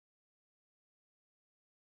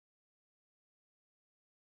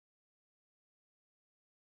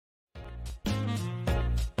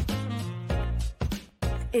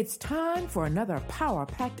It's time for another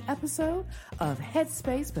power-packed episode of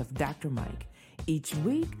Headspace with Dr. Mike. Each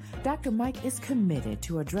week, Dr. Mike is committed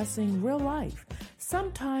to addressing real-life,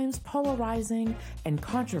 sometimes polarizing and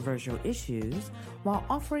controversial issues while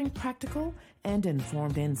offering practical and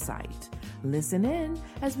informed insight. Listen in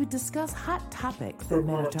as we discuss hot topics that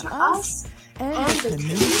matter to us and the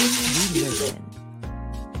communities we live in.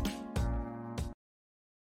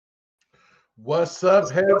 What's up,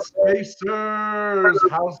 Headspacers?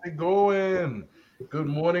 How's it going? Good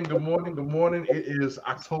morning, good morning, good morning. It is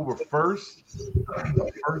October 1st,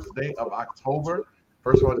 the first day of October.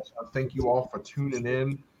 First of all, I just want to thank you all for tuning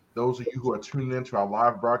in. Those of you who are tuning in to our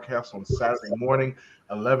live broadcast on Saturday morning,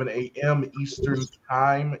 11 a.m. Eastern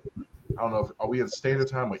Time. I don't know, are we in Standard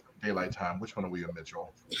Time or Daylight Time? Which one are we in,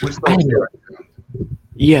 Mitchell? We're still Daylight Time.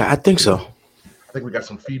 Yeah, I think so. I think we got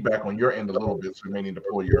some feedback on your end a little bit, so we may need to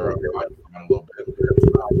pull your audio down a little bit.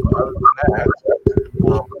 Other than that,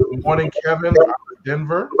 good morning, Kevin, out of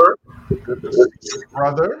Denver. Good to see you,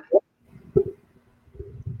 brother.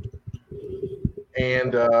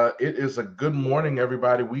 And it is a good morning,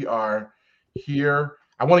 everybody. We are here.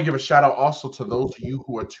 I want to give a shout out also to those of you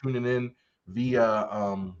who are tuning in via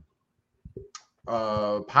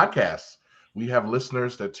podcasts. We have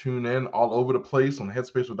listeners that tune in all over the place on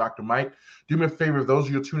Headspace with Dr. Mike. Do me a favor, if those of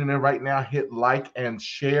you who are tuning in right now, hit like and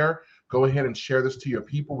share. Go ahead and share this to your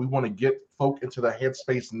people. We want to get folk into the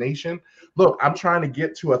Headspace Nation. Look, I'm trying to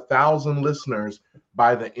get to 1,000 listeners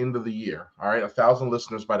by the end of the year. All right, 1,000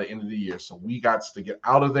 listeners by the end of the year. So we got to get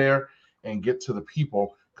out of there and get to the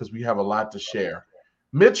people because we have a lot to share.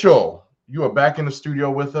 Mitchell, you are back in the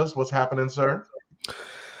studio with us. What's happening, sir?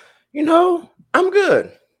 You know, I'm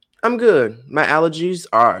good. My allergies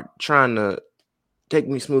are trying to take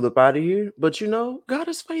me smooth up out of here, but you know, God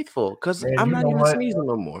is faithful because I'm not even sneezing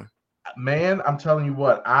no more. Man, I'm telling you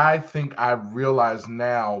what, I think I've realized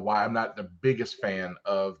now why I'm not the biggest fan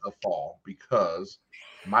of the fall, because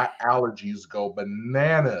my allergies go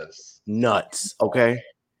bananas. Nuts, okay?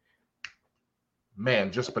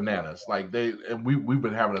 Man, just bananas. Like we've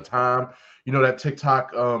been having a time. You know that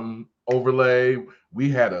TikTok overlay. We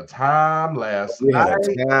had a time last night. We had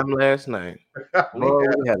a time last night.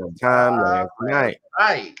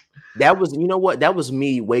 That was, you know what? That was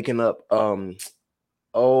me waking up. That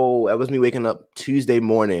was me waking up Tuesday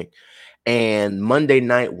morning, and Monday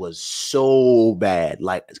night was so bad.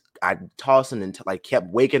 Like I tossing and like kept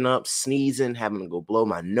waking up, sneezing, having to go blow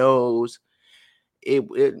my nose.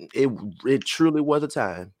 It truly was a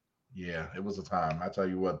time. Yeah, it was a time. I tell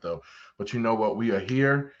you what, though. But you know what? We are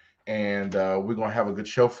here, and we're going to have a good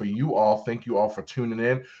show for you all. Thank you all for tuning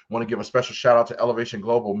in. Want to give a special shout out to Elevation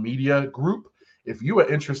Global Media Group. If you are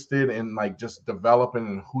interested in like just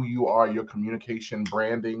developing who you are, your communication,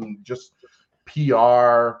 branding, just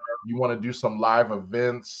PR, you want to do some live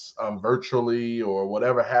events virtually or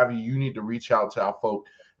whatever have you, you need to reach out to our folk,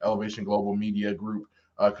 Elevation Global Media Group.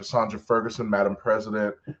 Cassandra Ferguson, Madam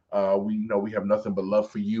President, we know we have nothing but love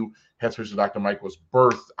for you. Headspace with Dr. Mike was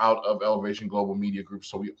birthed out of Elevation Global Media Group,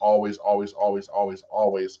 so we always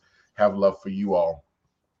have love for you all.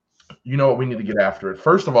 You know what? We need to get after it.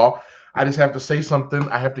 First of all, I just have to say something.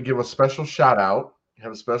 I have to give a special shout out.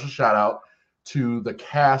 To the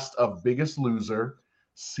cast of Biggest Loser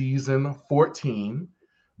season 14,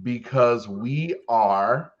 because we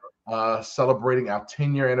are celebrating our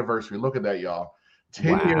 10-year anniversary. Look at that, y'all.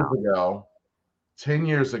 10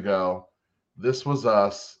 years ago, this was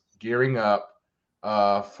us gearing up.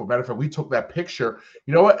 For matter of fact, we took that picture.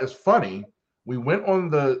 You know what? It's funny. We went on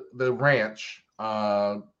the ranch.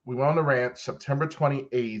 We went on the ranch September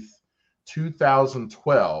 28th,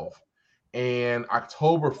 2012. And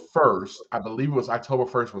October 1st, I believe it was October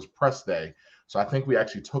 1st was press day. So I think we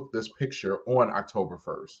actually took this picture on October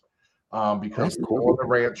 1st. Because we were on the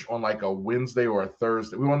ranch on like a Wednesday or a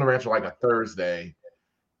Thursday. We were on the ranch on like a Thursday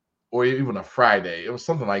or even a Friday. It was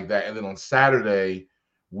something like that. And then on Saturday,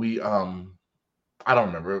 we I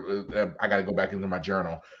don't remember. I got to go back into my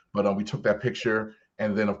journal. But we took that picture.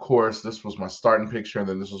 And then, of course, this was my starting picture. And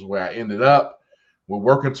then this was where I ended up. We're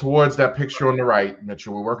working towards that picture on the right,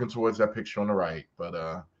 Mitchell. We're working towards that picture on the right.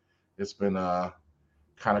 But it's been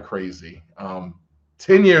kind of crazy. 10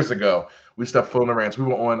 years ago, we stepped foot on the ranch. We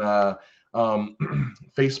were on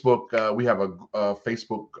Facebook. We have a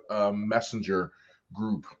Facebook Messenger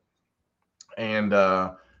group. And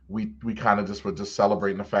we kind of just were just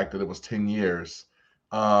celebrating the fact that it was 10 years.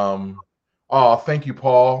 Thank you,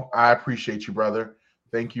 Paul. I appreciate you, brother.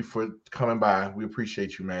 Thank you for coming by. We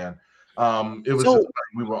appreciate you, man. It was just,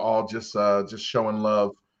 we were all just showing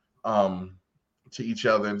love to each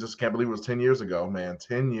other, and just can't believe it was 10 years ago, man.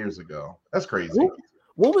 10 years ago. That's crazy.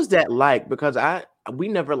 What was that like? Because I we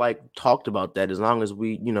never like talked about that. As long as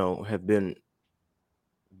we, have been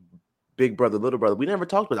big brother, little brother, we never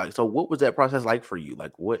talked about that. So what was that process like for you?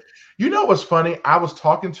 Like what? What's funny? I was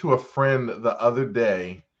talking to a friend the other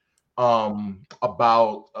day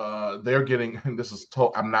about they're getting, and this is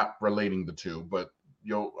I'm not relating the two, but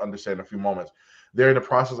you'll understand in a few moments. They're in the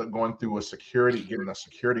process of going through getting a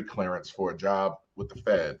security clearance for a job with the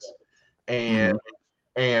feds. And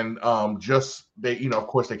just they, of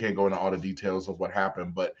course they can't go into all the details of what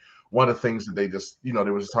happened, but one of the things that they just, they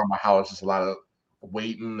were just talking about how it's just a lot of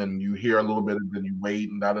waiting, and you hear a little bit and then you wait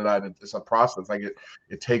and it's a process. Like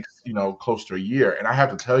it takes, close to a year. And I have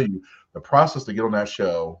to tell you, the process to get on that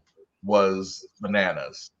show was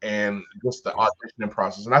bananas, and just the auditioning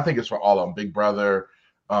process. And I think it's for all of them, Big Brother,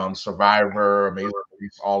 Survivor, Amazing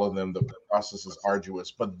Race, all of them. The process is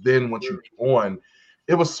arduous, but then once you get on,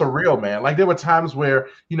 it was surreal, man. Like there were times where,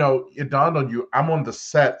 it dawned on you, I'm on the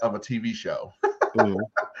set of a TV show.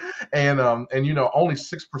 And only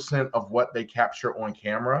 6% of what they capture on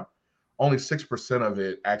camera, only 6% of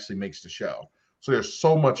it actually makes the show. So there's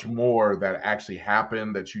so much more that actually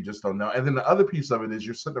happened that you just don't know. And then the other piece of it is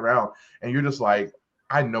you're sitting around and you're just like,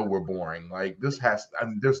 I know we're boring. Like there's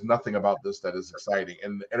nothing about this that is exciting.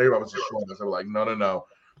 And everybody was just showing us. They were like, no.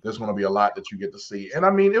 There's going to be a lot that you get to see. And I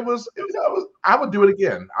mean, I would do it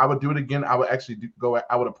again. I would actually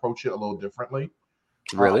I would approach it a little differently.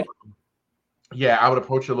 Really? Yeah, I would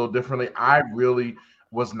approach it a little differently. I really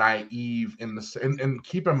was naive and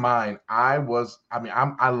keep in mind, I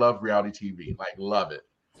love reality TV, like love it.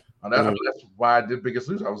 That's why I did Biggest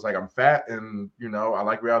Loser. I was like, I'm fat and, I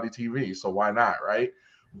like reality TV. So why not? Right.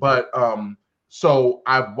 But, so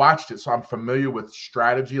I've watched it, so I'm familiar with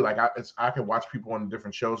strategy. Like I can watch people on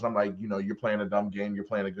different shows. And I'm like, you're playing a dumb game, you're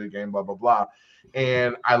playing a good game, blah, blah, blah.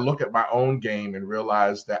 And I look at my own game and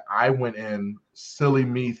realize that I went in silly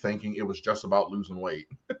me thinking it was just about losing weight.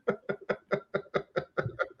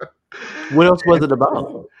 What else was it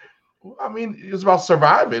about? I mean, it was about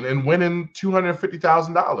surviving and winning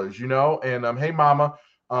 $250,000, and hey mama,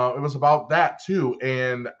 it was about that too.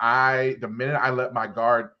 And the minute I let my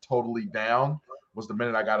guard totally down was the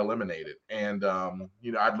minute I got eliminated. And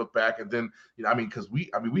I'd look back and then, because we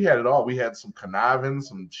had it all. We had some conniving,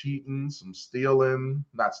 some cheating, some stealing,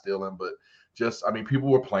 not stealing, but just, people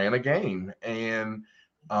were playing a game. And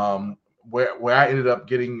where I ended up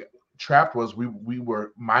getting trapped was we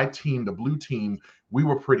were, my team, the blue team, we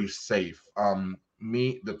were pretty safe.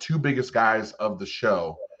 The two biggest guys of the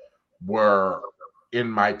show were in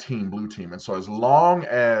my team, blue team. And so as long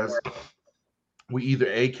as we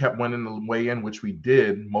either kept winning the weigh-in, which we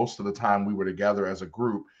did most of the time, we were together as a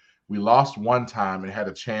group. We lost one time and had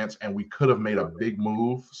a chance, and we could have made a big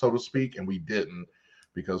move, so to speak, and we didn't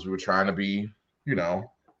because we were trying to be,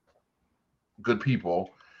 good people.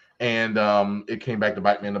 And it came back to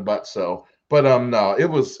bite me in the butt. So, but no, it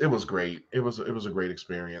was great. It was a great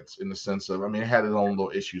experience in the sense of, it had its own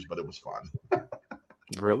little issues, but it was fun.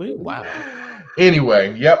 Really? Wow.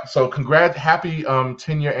 Anyway, yep. So congrats, happy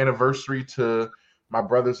 10-year anniversary to my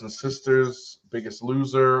brothers and sisters, Biggest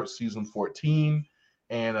Loser, season 14.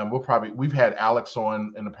 And we've had Alex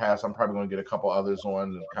on in the past. I'm probably going to get a couple others on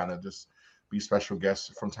and kind of just be special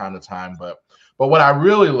guests from time to time. But what I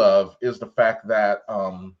really love is the fact that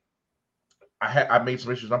I made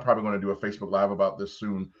some issues. I'm probably going to do a Facebook Live about this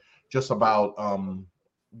soon, just about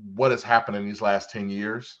what has happened in these last 10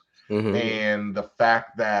 years. Mm-hmm. And the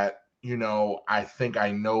fact that, I think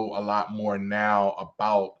I know a lot more now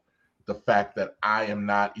about the fact that I am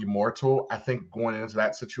not immortal. I think going into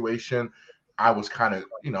that situation, I was kind of,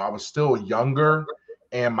 I was still younger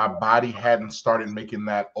and my body hadn't started making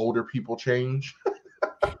that older people change.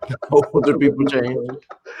 Older people change.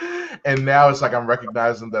 And now it's like I'm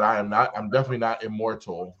recognizing that I'm definitely not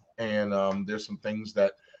immortal. And there's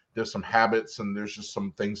some habits and there's just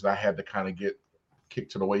some things that I had to kind of get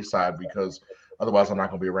kicked to the wayside because otherwise I'm not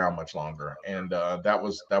going to be around much longer. And that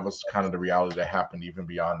was kind of the reality that happened even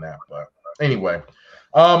beyond that. But anyway,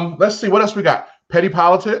 let's see what else we got. Petty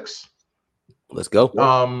politics. Let's go.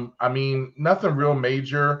 Nothing real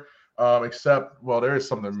major except, well, there is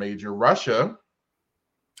something major. Russia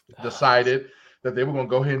decided that they were going to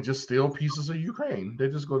go ahead and just steal pieces of Ukraine. They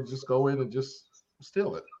just go in and just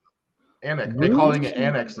steal it. They're calling it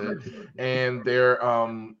annex it. And they're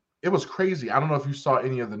it was crazy. I don't know if you saw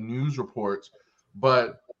any of the news reports,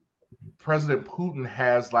 but President Putin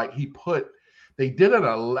has they did an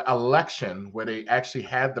election where they actually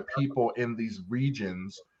had the people in these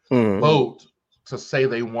regions vote to say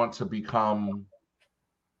they want to become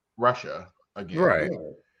Russia again. Right.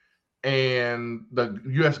 And the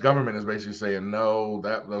U.S. government is basically saying, no,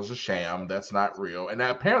 that was a sham. That's not real. And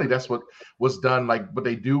apparently that's what was done. Like what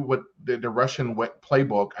they do with the Russian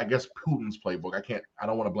playbook, I guess Putin's playbook. I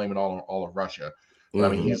don't want to blame it all of Russia, but I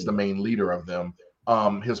mean, he's the main leader of them.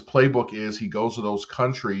 His playbook is he goes to those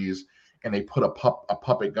countries and they put a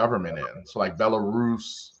puppet government in. So like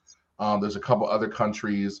Belarus, there's a couple other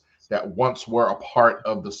countries that once were a part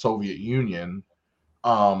of the Soviet Union.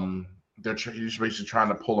 He's basically trying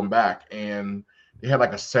to pull them back, and they had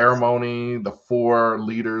like a ceremony. The 4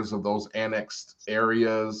 leaders of those annexed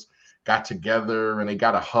areas got together and they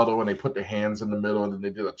got a huddle and they put their hands in the middle and then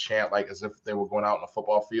they did a chant like as if they were going out on a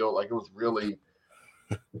football field. Like it was really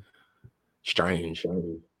strange.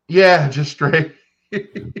 Yeah, just straight.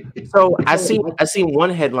 So I seen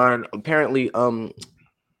one headline. Apparently, Putin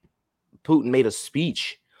made a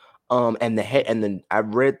speech. And then I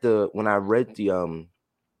read the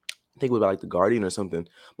I think it was like the Guardian or something.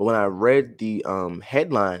 But when I read the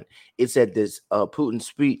headline, it said this Putin's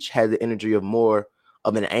speech had the energy of more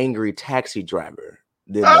of an angry taxi driver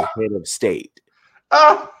than the head of state.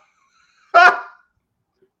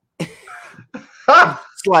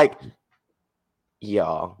 It's like,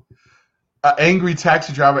 y'all. An angry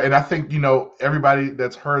taxi driver. And I think, everybody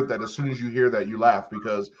that's heard that, as soon as you hear that, you laugh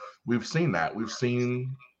because we've seen that. We've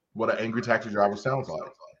seen what an angry taxi driver sounds like.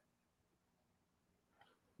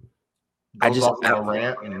 I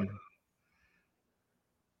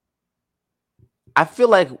feel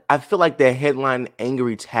like the headline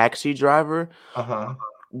 "angry taxi driver."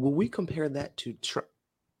 Will we compare that to Trump?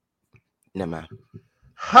 Never mind.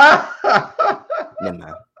 Never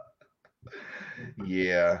mind.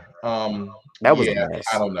 Yeah. That was a mess.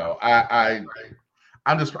 I don't know.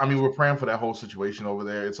 We're praying for that whole situation over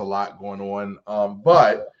there. It's a lot going on.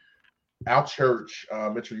 But our church,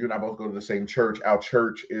 Mitchell, you and I both go to the same church. Our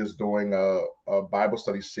church is doing a Bible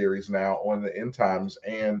study series now on the end times.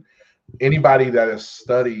 And anybody that has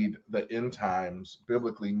studied the end times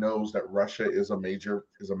biblically knows that Russia is a major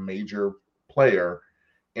player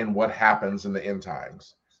in what happens in the end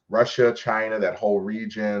times. Russia, China, that whole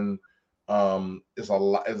region is a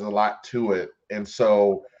lot to it. And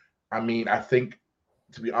so, I think,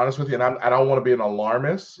 to be honest with you, and I don't want to be an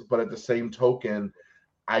alarmist, but at the same token,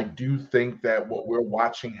 I do think that what we're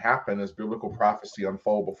watching happen is biblical prophecy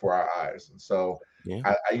unfold before our eyes. And so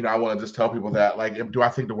I want to just tell people that, like, do I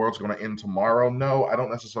think the world's going to end tomorrow? No, I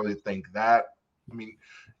don't necessarily think that.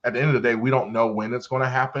 At the end of the day, we don't know when it's going to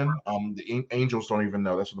happen. The angels don't even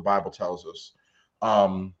know. That's what the Bible tells us.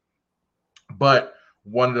 But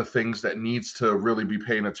one of the things that needs to really be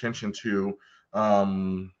paying attention to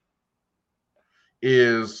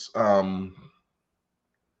is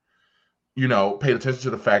paid attention to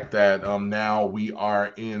the fact that now we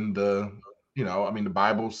are in the, the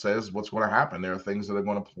Bible says what's going to happen. There are things that are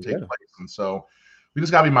going to take place. And so we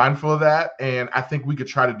just got to be mindful of that. And I think we could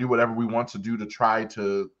try to do whatever we want to do to try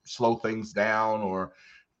to slow things down or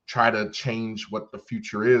try to change what the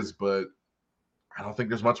future is. But I don't think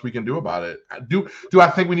there's much we can do about it. Do I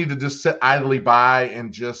think we need to just sit idly by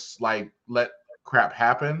and just like let crap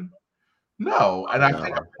happen? No. And I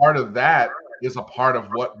think a part of that is a part of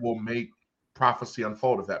what will make prophecy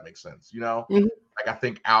unfold, if that makes sense. Like I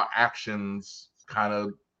think our actions kind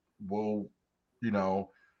of will, and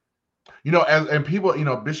people,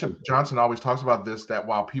 Bishop Johnson always talks about this, that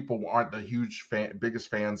while people aren't the biggest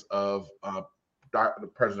fans of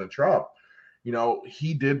President Trump,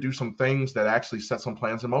 he did do some things that actually set some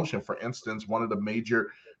plans in motion. For instance, one of the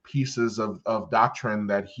major pieces of doctrine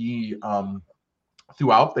that he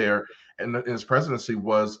threw out there in his presidency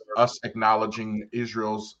was us acknowledging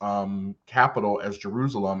Israel's capital as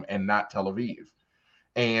Jerusalem and not Tel Aviv.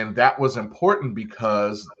 And that was important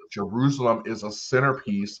because Jerusalem is a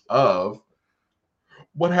centerpiece of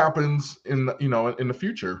what happens in the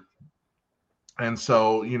future. And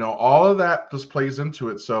so, all of that just plays into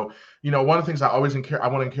it. So, one of the things I want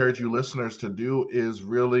to encourage you listeners to do is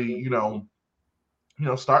really,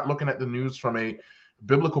 start looking at the news from a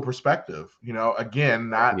biblical perspective. Again,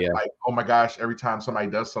 not like, oh my gosh, every time somebody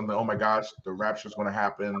does something, oh my gosh, the rapture is going to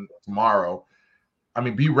happen tomorrow.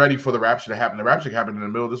 Be ready for the rapture to happen. The rapture can happen in the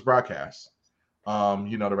middle of this broadcast.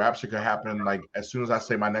 The rapture could happen like as soon as I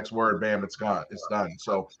say my next word, bam, it's gone, it's done.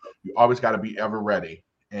 So you always got to be ever ready.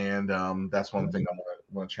 And that's one thing I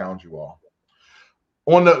want to challenge you all.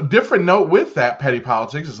 On a different note with that, petty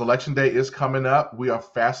politics, as election day is coming up, we are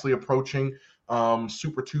fastly approaching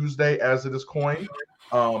Super Tuesday, as it is coined.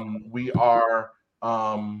 We are,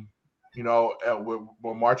 we're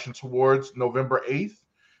marching towards November 8th.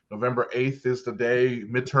 November 8th is the day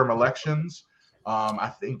midterm elections.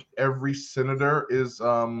 I think every senator is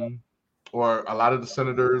or a lot of the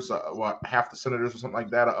senators, half the senators or something like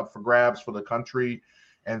that, are up for grabs for the country.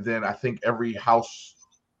 And then I think every House,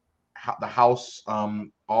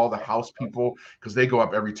 all the House people, because they go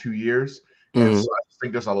up every 2 years. And so I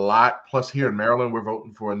think there's a lot. Plus, here in Maryland, we're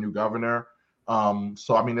voting for a new governor.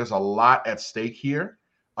 So I mean, there's a lot at stake here.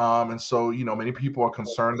 And so, many people are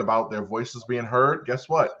concerned about their voices being heard. Guess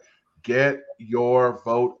what? Get your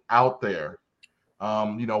vote out there.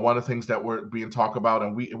 One of the things that we're being talked about,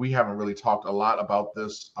 and we haven't really talked a lot about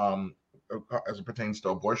this as it pertains to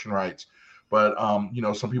abortion rights. But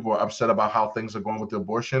some people are upset about how things are going with the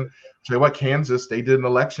abortion. Tell you what, Kansas, they did an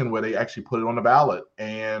election where they actually put it on the ballot,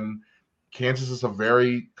 and Kansas is a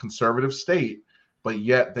very conservative state, but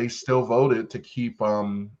yet they still voted to keep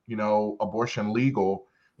abortion legal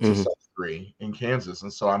to some degree in Kansas.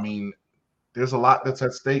 And so I mean, there's a lot that's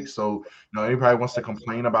at stake. So anybody wants to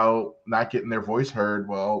complain about not getting their voice heard,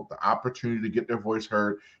 well, the opportunity to get their voice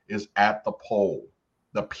heard is at the poll.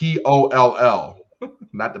 The POLL.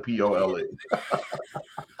 Not the POLE.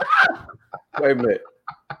 Wait a minute.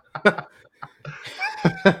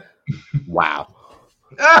 Wow.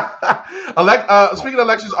 Speaking of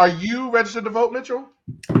elections, are you registered to vote, Mitchell?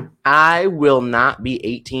 I will not be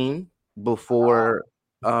 18 before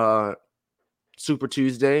Super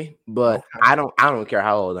Tuesday, but okay. I don't care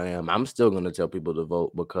how old I am. I'm still going to tell people to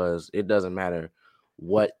vote, because it doesn't matter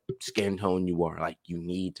what skin tone you are. Like, you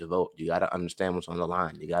need to vote. You got to understand what's on the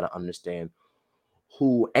line. You got to understand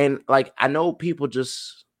who, and like, I know people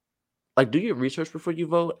just like, do your research before you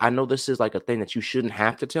vote. I know this is like a thing that you shouldn't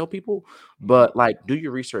have to tell people, but like, do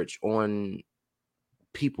your research on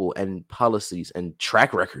people and policies and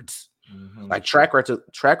track records. Like, track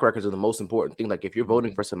records are the most important thing. Like, if you're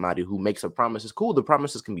voting for somebody who makes a promise, it's cool. The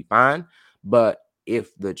promises can be fine, but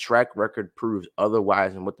if the track record proves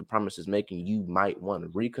otherwise and what the promise is making, you might want to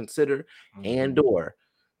reconsider and or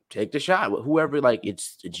take the shot with whoever. Like,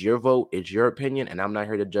 it's your vote, it's your opinion, and I'm not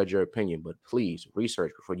here to judge your opinion, but please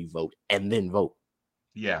research before you vote and then vote.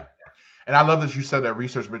 Yeah. And I love that you said that,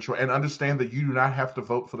 research, Mitchell, and understand that you do not have to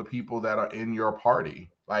vote for the people that are in your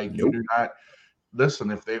party. Like, you do not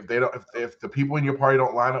listen. If the people in your party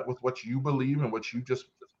don't line up with what you believe and what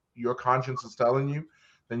your conscience is telling you,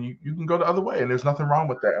 then you can go the other way, and there's nothing wrong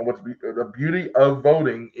with that. And what's the beauty of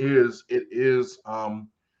voting is it's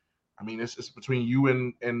between you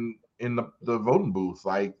and in the voting booth.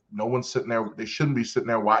 Like, no one's sitting there. They shouldn't be sitting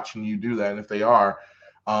there watching you do that. And if they are,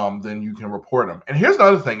 then you can report them. And here's the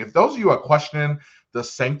other thing: if those of you are questioning the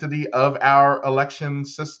sanctity of our election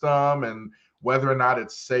system and whether or not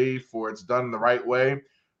it's safe or it's done the right way,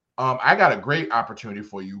 I got a great opportunity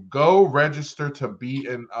for you. Go register to be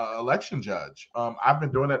an election judge. I've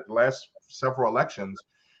been doing it the last several elections,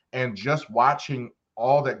 and just watching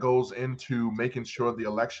all that goes into making sure the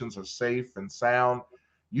elections are safe and sound,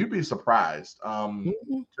 you'd be surprised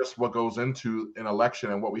just what goes into an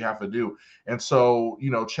election and what we have to do. And so,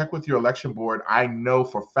 check with your election board. I know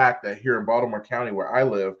for a fact that here in Baltimore County, where I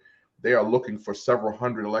live, they are looking for several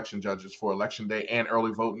hundred election judges for election day and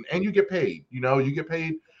early voting. And you get paid. You get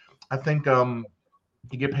paid. I think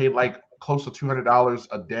you get paid like close to $200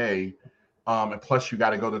 a day. And plus you got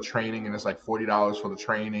to go to training, and it's like $40 for the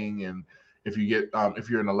training. And if you get if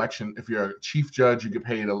you're a chief judge, you get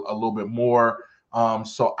paid a little bit more.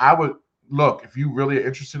 So I would look, if you really are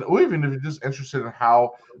interested, or even if you're just interested in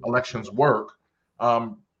how elections work,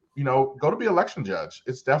 go to be election judge.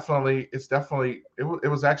 It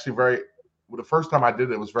was actually the first time I did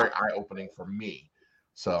it, it was very eye-opening for me.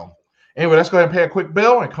 So anyway, let's go ahead and pay a quick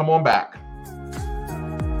bill and come on back.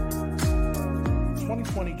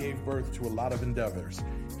 2020 gave birth to a lot of endeavors.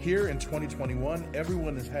 Here in 2021,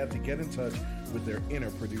 everyone has had to get in touch with their inner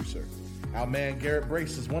producer. Our man Garrett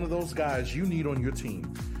Brace is one of those guys you need on your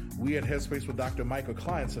team. We at Headspace with Dr. Mike are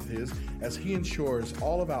clients of his, as he ensures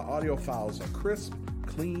all of our audio files are crisp,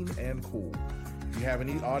 clean, and cool. If you have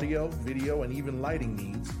any audio, video, and even lighting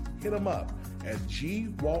needs, hit him up at G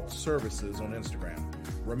Walt Services on Instagram.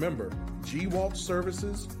 Remember, G Walt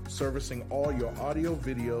Services, servicing all your audio,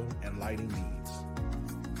 video, and lighting needs.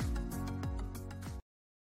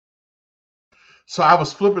 So I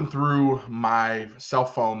was flipping through my cell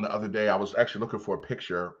phone the other day. I was actually looking for a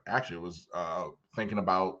picture. Actually, it was thinking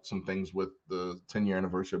about some things with the 10-year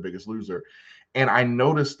anniversary of Biggest Loser. And I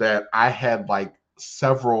noticed that I had like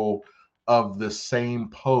several of the same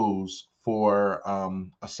pose for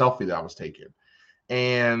a selfie that I was taking.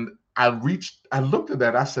 And I looked at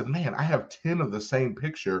that. I said, man, I have 10 of the same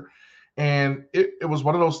picture. And it was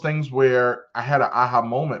one of those things where I had an aha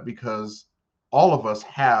moment, because all of us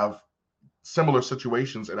have similar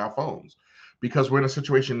situations in our phones, because we're in a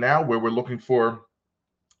situation now where we're looking for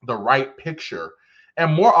the right picture.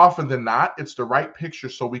 And more often than not, it's the right picture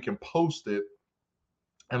so we can post it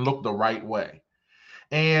and look the right way.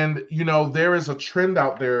 And, you know, there is a trend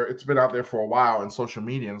out there. It's been out there for a while in social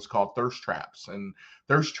media, and it's called thirst traps. And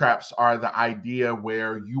thirst traps are the idea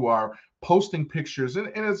where you are posting pictures, and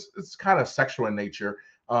it's kind of sexual in nature.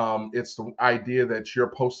 It's the idea that you're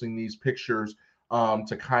posting these pictures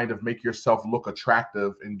to kind of make yourself look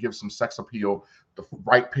attractive and give some sex appeal, the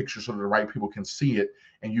right picture so that the right people can see it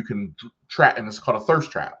and you can trap. And it's called a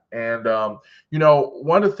thirst trap. And, you know,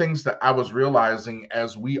 one of the things that I was realizing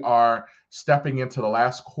as we are stepping into the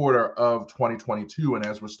last quarter of 2022, and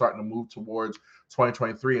as we're starting to move towards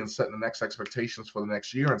 2023 and setting the next expectations for the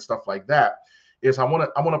next year and stuff like that, is I want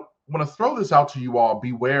to throw this out to you all.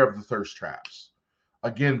 Beware of the thirst traps.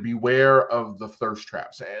 Again, beware of the thirst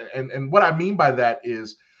traps. And what I mean by that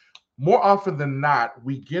is, more often than not,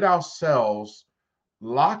 we get ourselves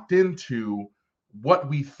locked into what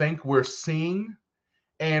we think we're seeing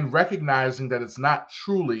and recognizing that it's not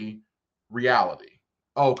truly reality.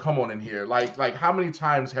 Oh, come on in here. Like how many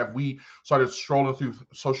times have we started scrolling through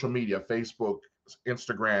social media, Facebook,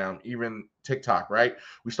 Instagram, even TikTok, right?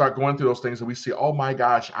 We start going through those things and we see, oh my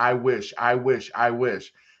gosh, I wish. And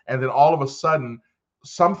then all of a sudden,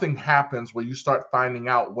 something happens where you start finding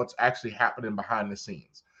out what's actually happening behind the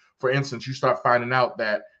scenes. For instance, you start finding out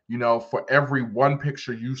that, you know, for every one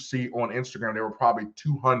picture you see on Instagram, there were probably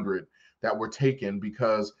 200 that were taken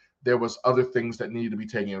because there was other things that needed to be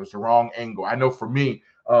taken. It was the wrong angle. I know for me,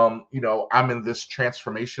 you know, I'm in this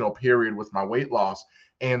transformational period with my weight loss.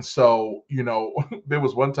 And so, you know, there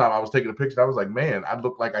was one time I was taking a picture. I was like, man, I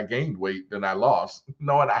looked like I gained weight than I lost.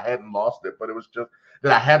 Knowing I hadn't lost it, but it was just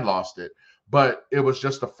that I had lost it. But it was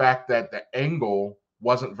just the fact that the angle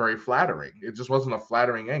wasn't very flattering. It just wasn't a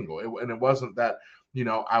flattering angle. And it wasn't that, you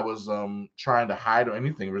know, I was trying to hide or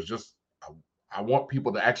anything. It was just, I want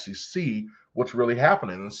people to actually see what's really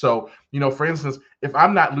happening. And so, you know, for instance, if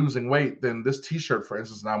I'm not losing weight, then this t-shirt, for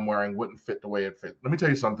instance, that I'm wearing wouldn't fit the way it fit. Let me tell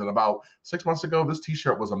you something. About 6 months ago, this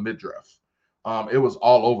t-shirt was a midriff. It was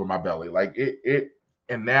all over my belly. Like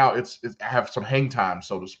and now I have some hang time,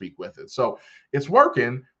 so to speak, with it. So it's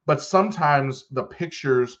working, but sometimes the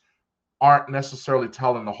pictures aren't necessarily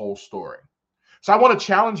telling the whole story. So I want to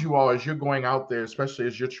challenge you all as you're going out there, especially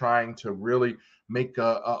as you're trying to really make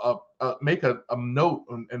a note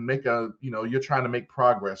and make you're trying to make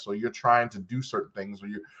progress, or you're trying to do certain things,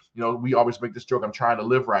 or we always make this joke, I'm trying to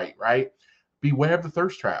live right? Beware of the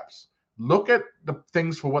thirst traps. Look at the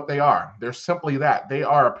things for what they are. They're simply that. They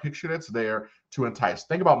are a picture that's there to entice.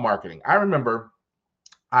 Think about marketing. I remember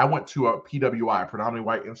I went to a PWI, predominantly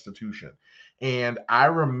white institution, and I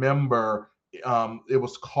remember it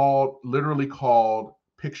was literally called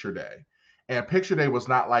Picture Day. And Picture Day was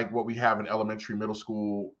not like what we have in elementary, middle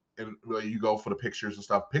school, and really you go for the pictures and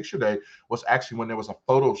stuff. Picture Day was actually when there was a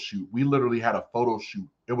photo shoot. We literally had a photo shoot.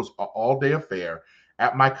 It was an all-day affair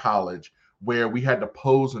at my college where we had to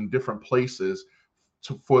pose in different places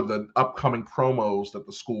for the upcoming promos that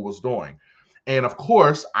the school was doing. And of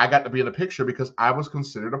course, I got to be in the picture because I was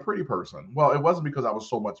considered a pretty person. Well, it wasn't because I was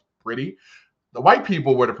so much pretty. The white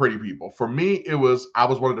people were the pretty people. For me, I was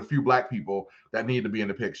one of the few black people that needed to be in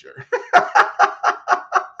the picture.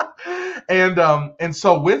 And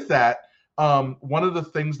so with that, one of the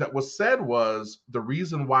things that was said was the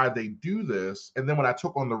reason why they do this. And then when I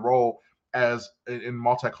took on the role as in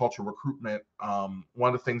multicultural recruitment,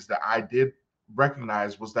 one of the things that I did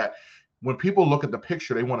recognize was that when people look at the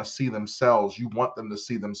picture, they want to see themselves. You want them to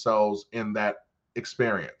see themselves in that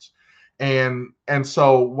experience. And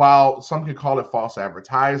so while some could call it false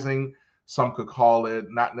advertising, some could call it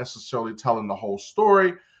not necessarily telling the whole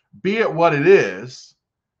story, be it what it is,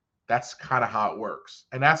 that's kind of how it works.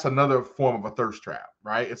 And that's another form of a thirst trap,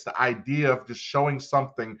 right? It's the idea of just showing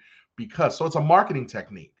something so it's a marketing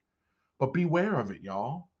technique. But beware of it,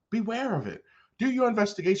 y'all. Beware of it. Do your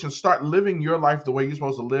investigation. Start living your life the way you're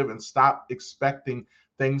supposed to live, and stop expecting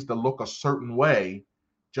things to look a certain way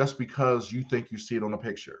just because you think you see it on a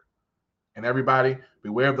picture. And everybody,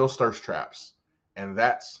 beware of those thirst traps. And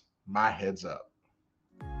that's my heads up.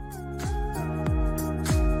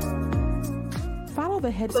 Follow the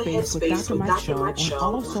Headspace with Dr. Mike Show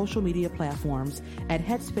on all social media platforms at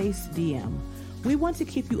Headspace DM. We want to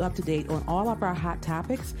keep you up to date on all of our hot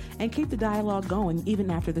topics and keep the dialogue going even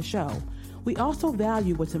after the show. We also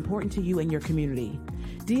value what's important to you and your community.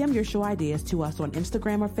 DM your show ideas to us on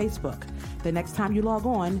Instagram or Facebook. The next time you log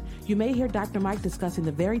on, you may hear Dr. Mike discussing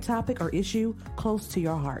the very topic or issue close to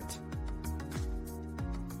your heart.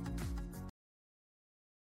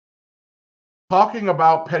 Talking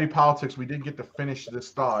about petty politics, we did get to finish this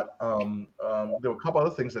thought. There were a couple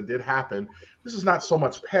other things that did happen. This is not so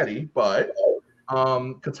much petty, but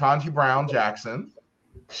Ketanji Brown Jackson.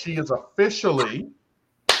 She is officially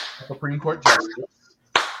a Supreme Court justice.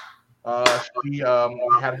 She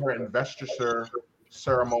had her investiture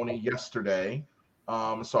ceremony yesterday.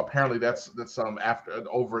 So apparently that's after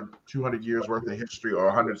over 200 years worth of history,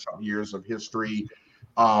 or 100-something years of history.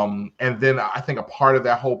 And then I think a part of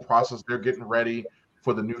that whole process, they're getting ready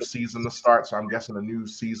for the new season to start. So I'm guessing the new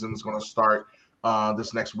season is going to start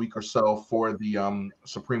this next week or so for the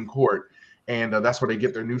Supreme Court. And that's where they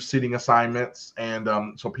get their new seating assignments. And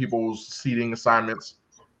so people's seating assignments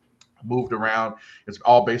moved around. It's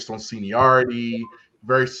all based on seniority,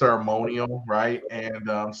 very ceremonial, right?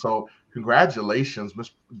 And so congratulations, Ms.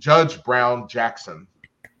 Judge Brown Jackson.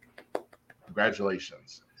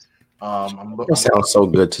 Congratulations. That sounds so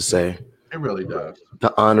good to say. It really does.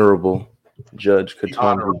 The Honorable Judge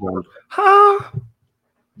Ketanji Brown. Huh?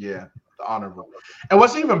 Yeah, the Honorable. And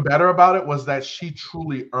what's even better about it was that she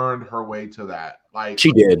truly earned her way to that. Like,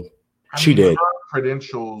 she did. She did. Her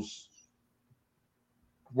credentials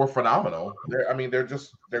were phenomenal.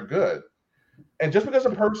 They're good. And just because a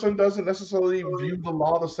person doesn't necessarily view the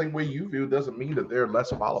law the same way you view doesn't mean that they're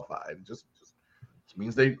less qualified. It just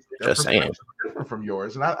means they're different from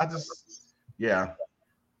yours. And I just, yeah.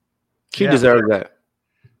 She deserved that.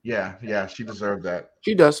 Yeah, she deserved that.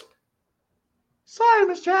 She does. Sorry,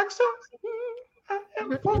 Miss Jackson. I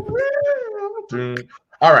am for real.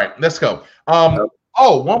 All right, let's go.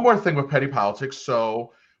 One more thing with petty politics.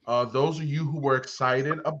 So those of you who were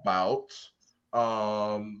excited about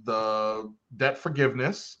the debt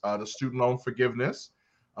forgiveness, the student loan forgiveness,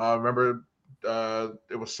 remember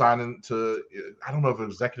it was signed into, I don't know if it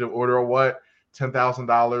was executive order or what,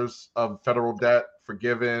 $10,000 of federal debt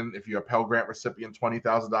forgiven. If you're a Pell Grant recipient,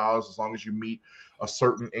 $20,000 as long as you meet a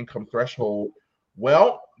certain income threshold.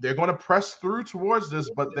 Well, they're going to press through towards this,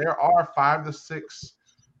 but there are 5 to 6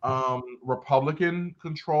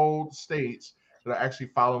 Republican-controlled states that are actually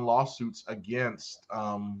filing lawsuits against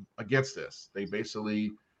this. They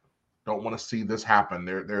basically don't want to see this happen.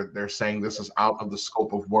 They're saying this is out of the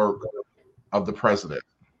scope of work of the president.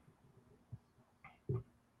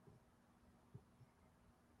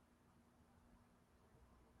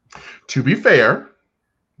 To be fair,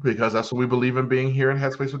 because that's what we believe in being here in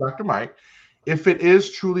Headspace with Dr. Mike, if it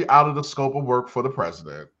is truly out of the scope of work for the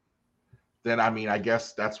president, then I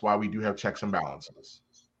guess that's why we do have checks and balances,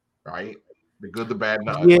 right? The good, the bad, and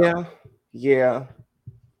the ugly. Yeah.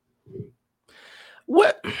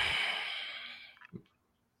 What?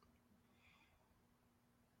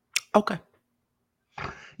 Okay.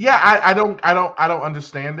 Yeah, I don't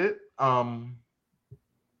understand it. I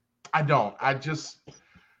don't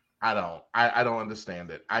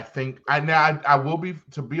understand it. I think I will be,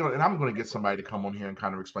 to be honest, and I'm going to get somebody to come on here and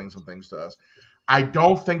kind of explain some things to us. I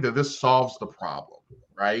don't think that this solves the problem,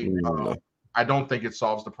 right? I don't think it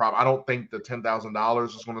solves the problem. I don't think the $10,000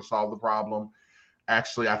 is going to solve the problem.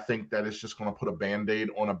 Actually, I think that it's just going to put a Band-Aid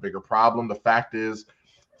on a bigger problem. The fact is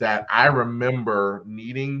that I remember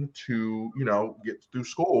needing to, get through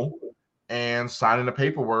school and signing the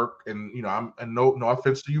paperwork. And, no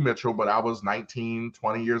offense to you, Mitchell, but I was 19,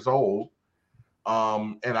 20 years old.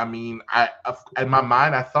 And in my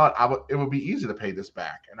mind, I thought it would be easy to pay this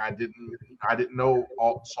back. And I didn't know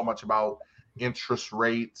so much about interest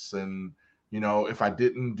rates, and, if I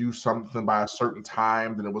didn't do something by a certain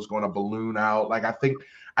time, then it was going to balloon out. Like, I think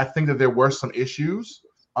that there were some issues.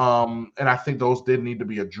 And I think those did need to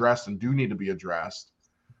be addressed and do need to be addressed.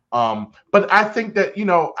 But I think that,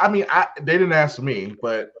 they didn't ask me,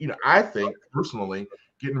 but, I think personally,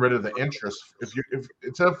 getting rid of the interest, if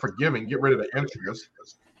instead of forgiving, get rid of the interest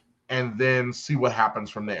and then see what happens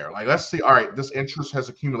from there. Like, let's see, all right, this interest has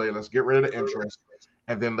accumulated. Let's get rid of the interest.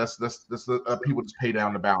 And then let's people just pay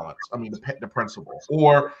down the balance. The principal.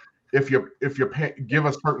 Or if you're give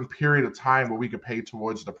a certain period of time where we could pay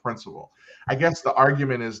towards the principal. I guess the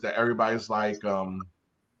argument is that everybody's like,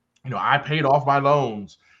 I paid off my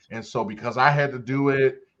loans, and so because I had to do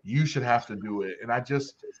it, you should have to do it. And I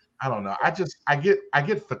don't know. I get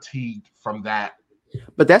fatigued from that.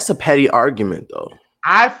 But that's a petty argument, though.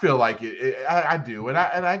 I feel like it. I do, and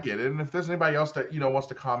I get it. And if there's anybody else that wants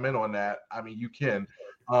to comment on that, you can,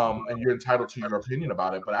 and you're entitled to your opinion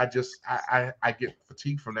about it. But I get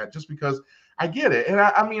fatigued from that just because I get it, and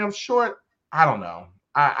I'm sure. I don't know.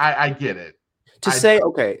 I get it.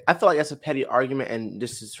 Okay, I feel like that's a petty argument, and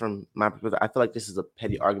this is from my perspective. I feel like this is a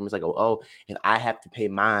petty argument. It's like, and I have to pay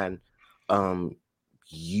mine.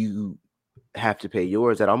 You have to pay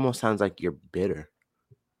yours. That almost sounds like you're bitter.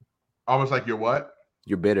 Almost like you're what?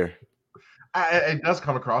 You're bitter. It does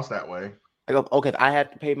come across that way. I go, okay, if I have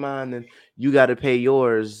to pay mine, then you got to pay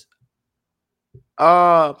yours.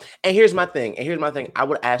 And here's my thing. I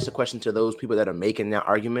would ask the question to those people that are making that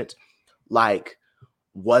argument, like,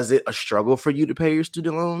 was it a struggle for you to pay your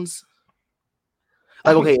student loans?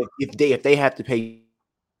 Like, okay, if they have to pay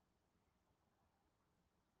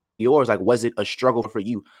yours, like, was it a struggle for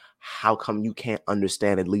you? How come you can't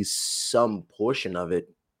understand at least some portion of it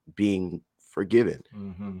being forgiven?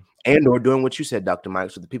 And or doing what you said, Dr.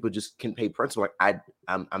 Mike, so the people just can pay principal. Like,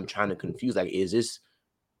 I'm trying to confuse, like, is this,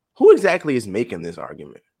 who exactly is making this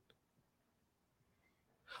argument?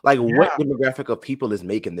 Like, what demographic of people is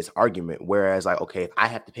making this argument? Whereas, like, okay, if I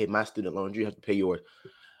have to pay my student loans, you have to pay yours.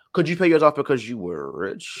 Could you pay yours off because you were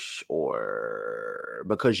rich or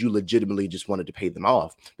because you legitimately just wanted to pay them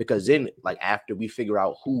off? Because then, like, after we figure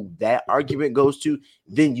out who that argument goes to,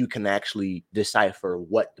 then you can actually decipher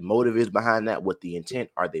what the motive is behind that, what the intent.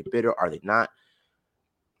 Are they bitter? Are they not?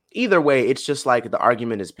 Either way, it's just like the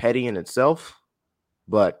argument is petty in itself,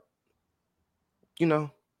 but, you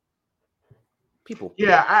know, people.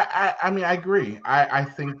 Yeah, I mean, I agree. I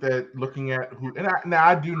think that looking at who, and now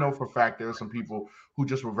I do know for a fact there are some people who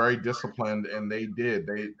just were very disciplined, and they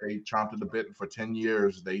chomped at the bit, and for 10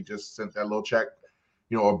 years they just sent that little check,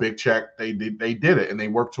 a big check. They did it, and they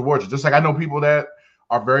worked towards it. Just like I know people that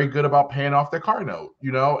are very good about paying off their car note,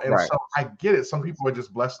 and right. So I get it. Some people are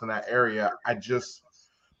just blessed in that area.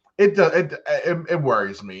 It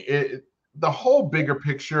worries me. The whole bigger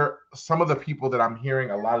picture, some of the people that I'm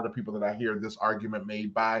hearing, a lot of the people that I hear this argument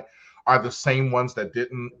made by are the same ones that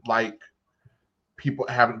didn't like people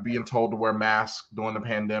haven't being told to wear masks during the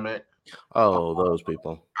pandemic. Oh, those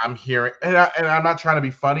people. I'm hearing, and I'm not trying to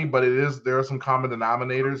be funny, but there are some common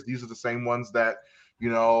denominators. These are the same ones that,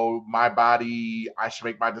 my body, I should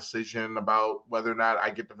make my decision about whether or not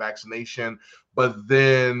I get the vaccination. But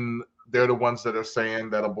then they're the ones that are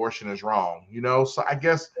saying that abortion is wrong, So I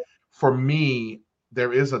guess for me,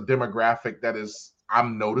 there is a demographic that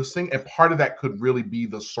I'm noticing, and part of that could really be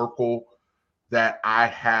the circle that I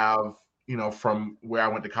have, from where I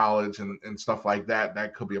went to college and stuff like that.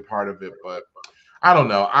 That could be a part of it, but I don't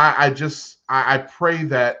know. I pray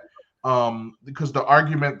that because the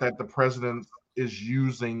argument that the president is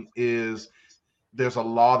using is there's a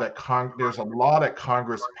law that Congress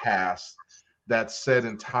passed that said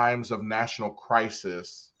in times of national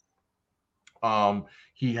crisis,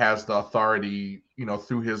 he has the authority,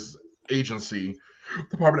 through his agency,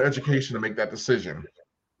 Department of Education, to make that decision.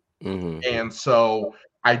 And so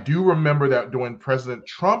I do remember that during President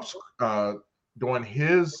Trump's, during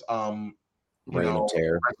his,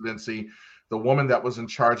 presidency, the woman that was in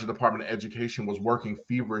charge of the Department of Education was working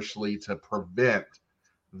feverishly to prevent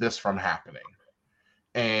this from happening.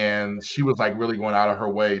 And she was like really going out of her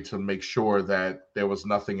way to make sure that there was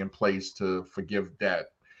nothing in place to forgive debt.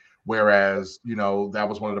 Whereas, that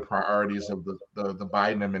was one of the priorities of the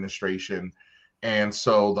Biden administration. And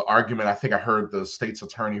so the argument, I think I heard the state's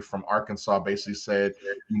attorney from Arkansas basically said,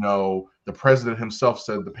 the president himself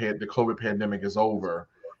said the COVID pandemic is over,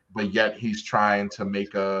 but yet he's trying to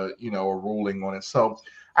make a ruling on it. So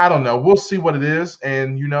I don't know. We'll see what it is.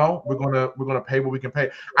 And, we're going to pay what we can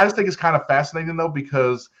pay. I just think it's kind of fascinating, though,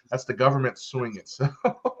 because that's the government suing itself.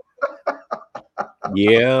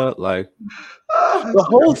 Yeah, like the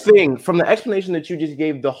whole thing, from the explanation that you just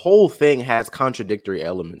gave, the whole thing has contradictory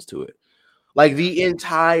elements to it. Like the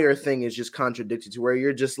entire thing is just contradictory to where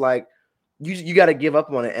you're just like, you got to give up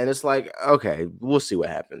on it. And it's like, okay, we'll see what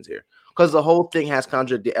happens here. Because the whole thing has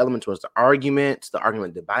contradictory elements towards the argument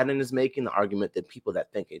that Biden is making, the argument that people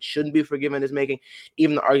that think it shouldn't be forgiven is making,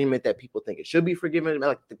 even the argument that people think it should be forgiven.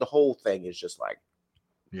 Like the whole thing is just like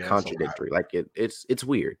contradictory. Like it's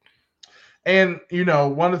weird. And,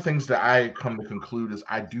 one of the things that I come to conclude is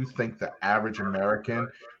I do think the average American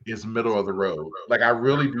is middle of the road. Like, I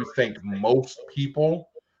really do think most people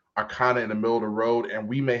are kind of in the middle of the road, and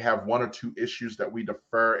we may have one or two issues that we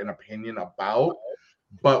defer an opinion about,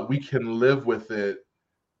 but we can live with it,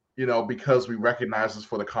 because we recognize it's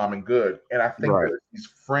for the common good. And I think that these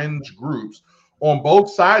fringe groups on both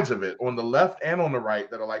sides of it, on the left and on the right,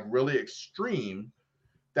 that are like really extreme,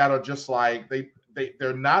 that are just like,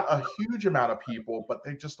 they're not a huge amount of people, but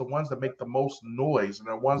they're just the ones that make the most noise, and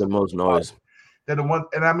they're the most noise. They're the ones,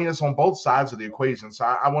 and I mean, it's on both sides of the equation. So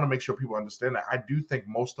I want to make sure people understand that. I do think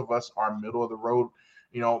most of us are middle of the road,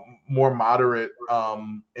 more moderate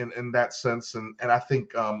in that sense, and I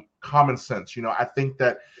think common sense. I think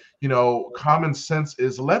that common sense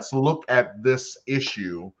is, let's look at this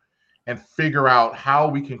issue and figure out how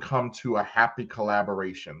we can come to a happy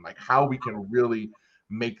collaboration, like how we can really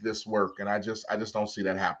make this work. And I just don't see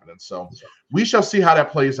that happening. So we shall see how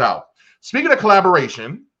that plays out. Speaking of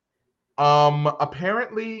collaboration,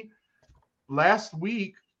 apparently last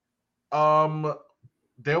week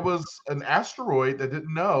There was an asteroid that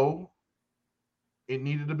didn't know it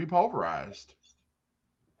needed to be pulverized.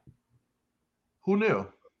 Who knew?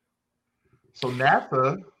 So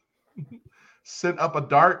NASA sent up a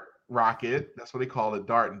DART rocket. That's what they call it,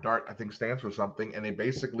 DART. And DART, I think, stands for something. And they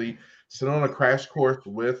basically sent on a crash course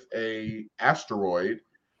with a asteroid,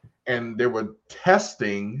 and they were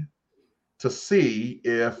testing to see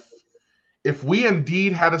if we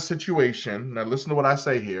indeed had a situation. Now, listen to what I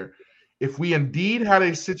say here. If we indeed had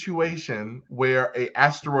a situation where an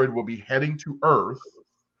asteroid will be heading to Earth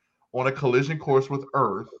on a collision course with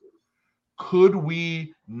Earth, could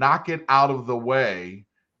we knock it out of the way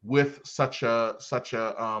with such a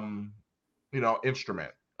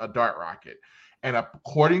instrument, a DART rocket? And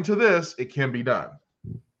according to this, it can be done.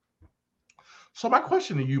 So my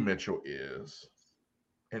question to you, Mitchell, is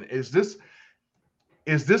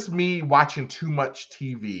this me watching too much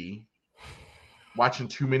TV, watching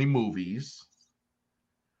too many movies?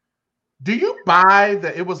 Do you buy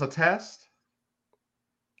that it was a test?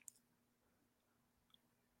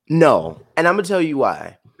 No, and I'm gonna tell you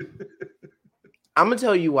why.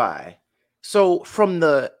 So from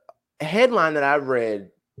the headline that I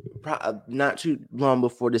read not too long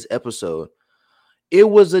before this episode, it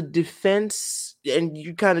was a defense, and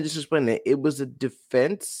you kind of just explained it. It was a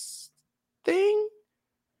defense thing,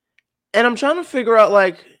 and I'm trying to figure out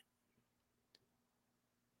like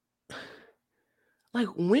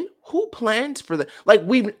who plans for that? Like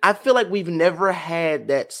I feel like we've never had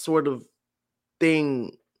that sort of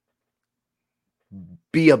thing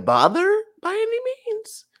be a bother by any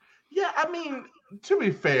means. Yeah, I mean, to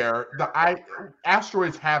be fair,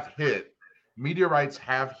 asteroids have hit, meteorites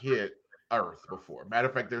have hit Earth before. Matter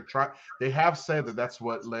of fact, they have said that that's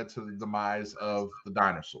what led to the demise of the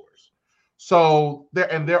dinosaurs. So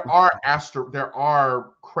there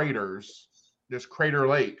are craters. There's Crater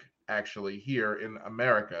Lake actually here in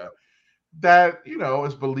America that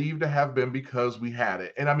is believed to have been because we had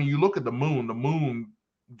it. And I mean, you look at the moon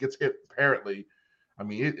gets hit apparently. I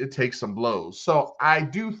mean, it takes some blows. So I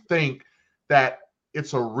do think that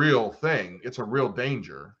it's a real thing. It's a real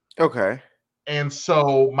danger. Okay. And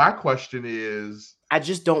so my question is, I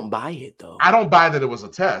just don't buy it though. I don't buy that it was a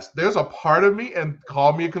test. There's a part of me, and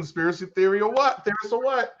call me a conspiracy theory or what? There's a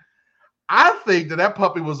what? I think that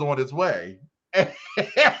puppy was on its way. And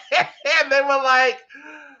they were like,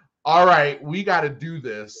 all right, we got to do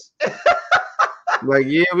this. Like,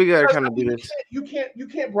 yeah, we gotta kind of do this. You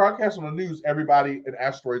can't broadcast on the news, everybody, an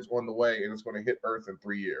asteroid's on the way and it's going to hit Earth in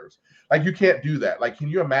 3 years. Like, you can't do that. Like, can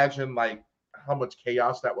you imagine like how much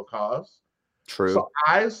chaos that would cause? True. So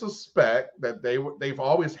I suspect that they've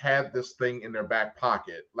always had this thing in their back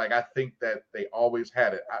pocket. Like, I think that they always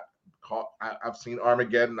had it. I've seen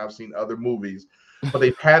Armageddon, I've seen other movies, but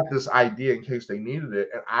they've had this idea in case they needed it.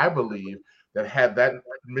 And I believe that had that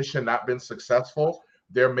mission not been successful,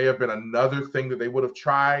 there may have been another thing that they would have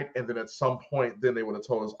tried. And then at some point, then they would have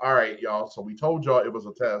told us, all right, y'all, so we told y'all it was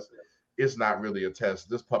a test. It's not really a test.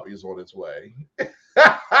 This puppy is on its way.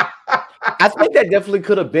 I think that definitely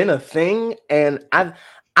could have been a thing. And I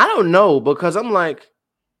don't know, because I'm like,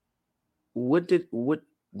 what did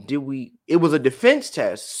we, it was a defense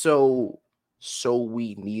test. So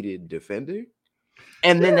we needed defender.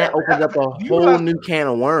 And then that opens up a whole new can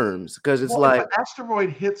of worms, because it's like, if an asteroid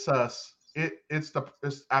hits us,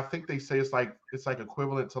 I think they say it's like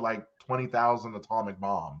equivalent to like 20,000 atomic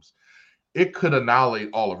bombs. It could annihilate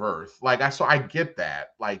all of Earth. So I get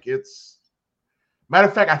that. Like, it's, matter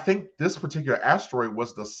of fact, I think this particular asteroid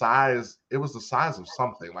was the size. It was the size of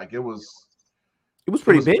something. Like, it was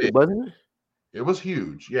pretty big, wasn't it? It was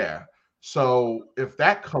huge. Yeah. So if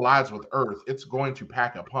that collides with Earth, it's going to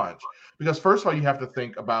pack a punch, because first of all, you have to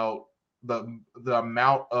think about the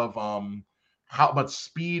amount of how much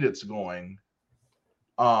speed it's going.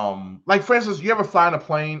 Like, for instance, you ever fly in a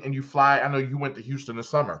plane and you fly? I know you went to Houston this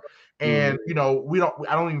summer, and I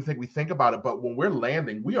don't even think we think about it, but when we're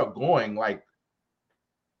landing, we are going like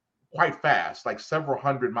quite fast, like several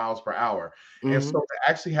hundred miles per hour. Mm-hmm. And so to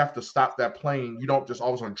actually have to stop that plane, you don't just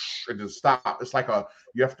all of a sudden and just stop. It's like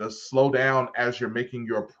you have to slow down as you're making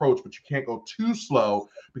your approach, but you can't go too slow,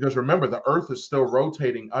 because remember, the Earth is still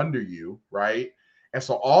rotating under you, right? And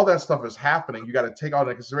so all that stuff is happening. You got to take all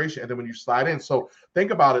that into consideration. And then when you slide in, so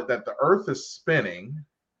think about it, that the Earth is spinning,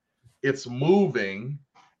 it's moving,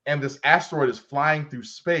 and this asteroid is flying through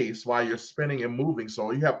space while you're spinning and moving.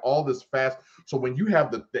 So you have all this fast. So when you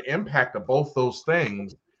have the impact of both those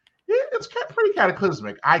things, it's pretty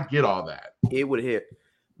cataclysmic. I get all that. It would hit.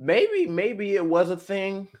 Maybe it was a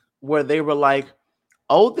thing where they were like,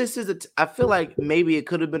 oh, this is I feel like maybe it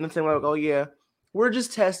could have been a thing like, oh yeah, we're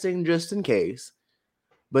just testing just in case.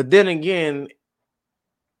 But then again,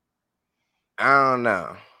 I don't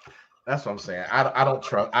know. That's what I'm saying. I don't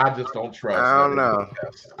trust. I just don't trust. I don't know.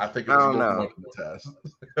 I think it was a little more than the test.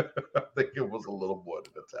 I think it was a little more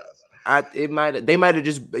than the test. I think they might have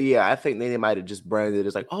just just branded it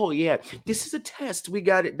as like, oh yeah, this is a test. We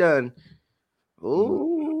got it done.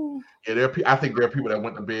 Ooh. Yeah, I think there are people that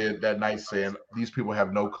went to bed that night saying these people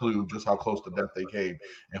have no clue just how close to death they came,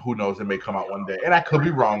 and who knows, it may come out one day. And I could be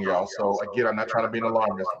wrong, y'all. So again, I'm not trying to be an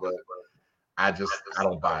alarmist, but I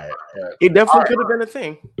don't buy it. But, it definitely could have been a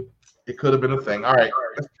thing. It could have been a thing. All right,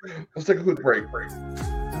 let's take a quick break.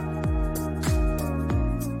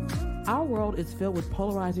 Our world is filled with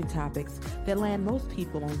polarizing topics that land most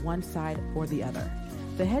people on one side or the other.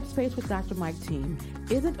 The Headspace with Dr. Mike team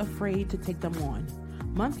isn't afraid to take them on.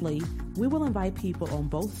 Monthly, we will invite people on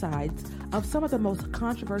both sides of some of the most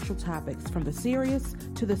controversial topics, from the serious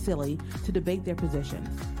to the silly, to debate their positions.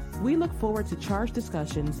 We look forward to charged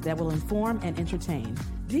discussions that will inform and entertain.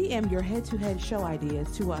 DM your head-to-head show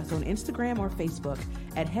ideas to us on Instagram or Facebook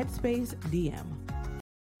at Headspace DM.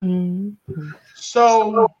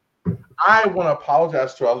 So I want to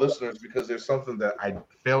apologize to our listeners because there's something that I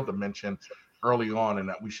failed to mention early on, and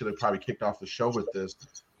that we should have probably kicked off the show with this.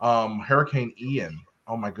 Hurricane Ian.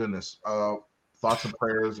 Oh my goodness. Thoughts and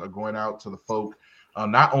prayers are going out to the folk,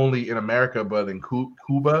 not only in America, but in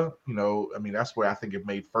Cuba. You know, I mean, that's where I think it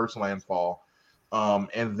made first landfall.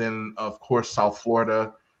 And then, of course, South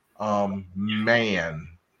Florida. Man,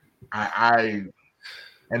 and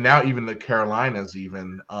now even the Carolinas,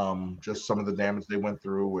 even just some of the damage they went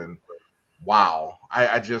through, and wow,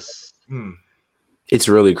 I just it's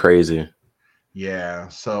really crazy. Yeah.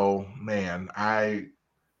 So man,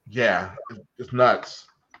 it's nuts.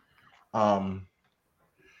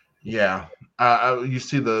 Yeah. You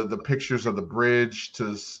see the pictures of the bridge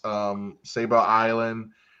to Sable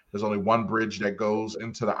Island. There's only one bridge that goes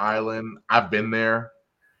into the island. I've been there,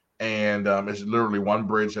 and it's literally one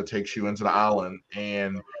bridge that takes you into the island.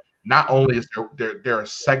 And not only is there are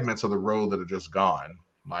segments of the road that are just gone.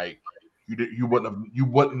 Like you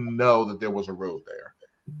wouldn't know that there was a road there.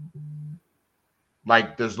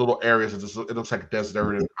 Like there's little areas that it looks like a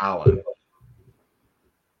deserted island.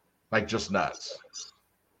 Like just nuts.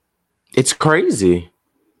 It's crazy.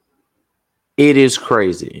 It is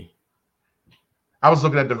crazy. I was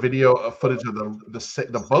looking at the video footage of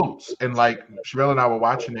the boats, and like Sherelle and I were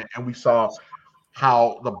watching it, and we saw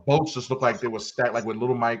how the boats just looked like they were stacked. Like when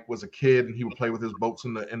little Mike was a kid and he would play with his boats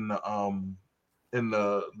in the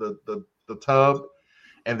tub,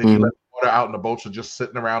 and then he let the water out, and the boats are just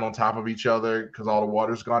sitting around on top of each other because all the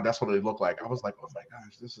water's gone. That's what they look like. I was like, oh my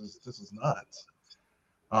gosh, this is nuts.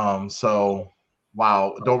 So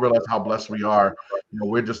wow, don't realize how blessed we are. You know,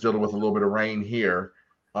 we're just dealing with a little bit of rain here.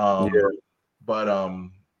 But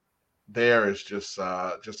there is just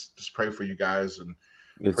pray for you guys, and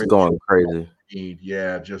it's going crazy.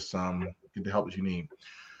 Yeah, just get the help that you need.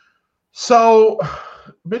 So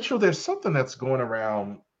Mitchell, there's something that's going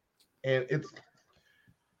around, and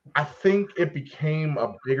I think it became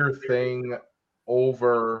a bigger thing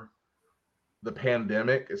over the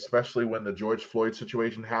pandemic, especially when the George Floyd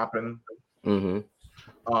situation happened.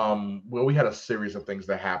 Well, we had a series of things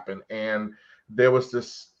that happened, and there was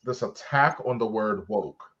this attack on the word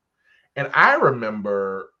woke. And I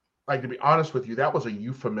remember, like, to be honest with you, that was a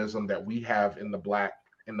euphemism that we have in the black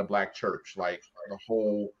church, like the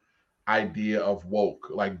whole idea of woke,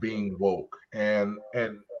 like being woke. And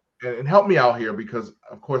help me out here, because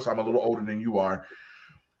of course I'm a little older than you are.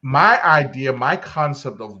 My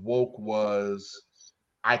concept of woke was,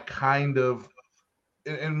 I kind of,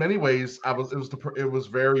 in many ways, it was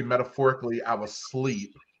very metaphorically, I was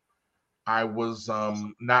asleep. I was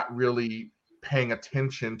not really paying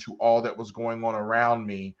attention to all that was going on around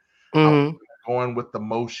me. I was going with the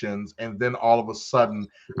motions, and then all of a sudden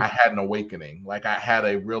I had an awakening. Like I had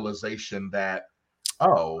a realization that,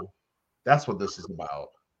 oh, that's what this is about.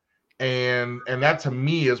 And that to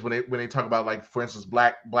me is when they talk about, like, for instance,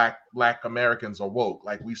 black Americans are woke.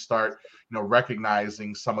 Like we start,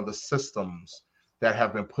 recognizing some of the systems that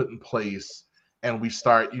have been put in place, and we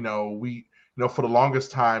start, for the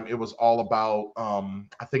longest time, it was all about,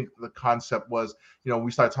 I think the concept was,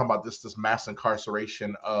 we started talking about this mass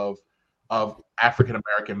incarceration of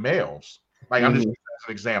African-American males. Like I'm just using that as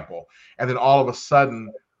an example. And then all of a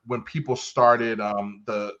sudden, when people started,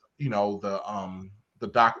 the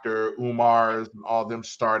Dr. Umars and all of them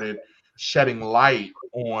started shedding light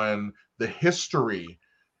on the history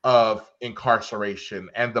of incarceration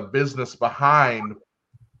and the business behind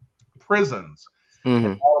prisons.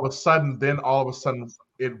 And all of a sudden,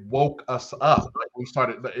 it woke us up. Like we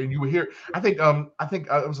started, and you would hear. I think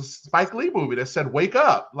it was a Spike Lee movie that said, "Wake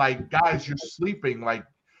up!" Like, guys, you're sleeping. Like,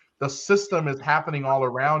 the system is happening all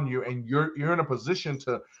around you, and you're in a position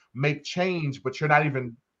to make change, but you're not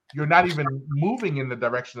even moving in the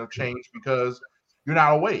direction of change because you're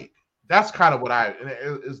not awake. That's kind of what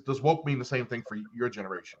does woke mean the same thing for your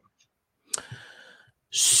generation?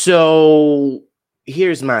 So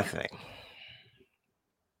here's my thing.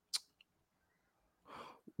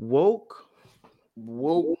 Woke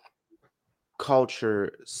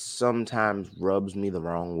culture sometimes rubs me the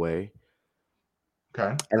wrong way.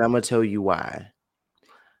 Okay. And I'm going to tell you why.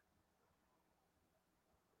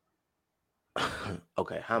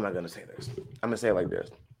 Okay, how am I going to say this? I'm going to say it like this.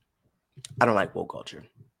 I don't like woke culture.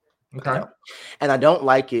 Okay. And I don't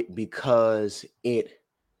like it because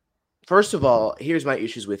first of all, here's my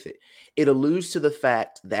issues with it. It alludes to the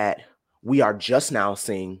fact that we are just now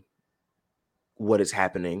seeing what is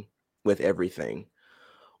happening with everything,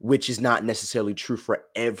 which is not necessarily true for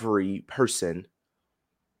every person.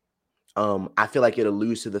 I feel like it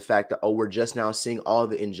alludes to the fact that, we're just now seeing all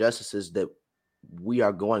the injustices that we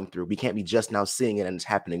are going through. We can't be just now seeing it and it's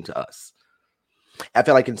happening to us. I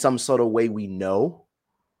feel like in some sort of way we know,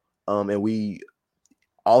 and we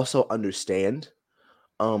also understand.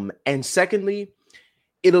 And secondly,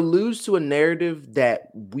 it alludes to a narrative that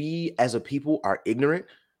we as a people are ignorant.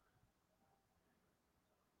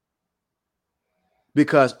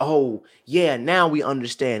 Because, now we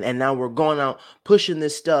understand. And now we're going out pushing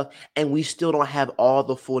this stuff and we still don't have all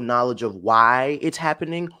the full knowledge of why it's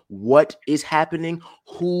happening, what is happening,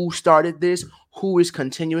 who started this, who is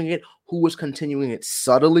continuing it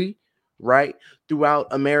subtly, right, throughout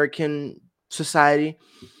American society.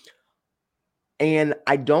 And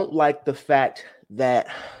I don't like the fact that,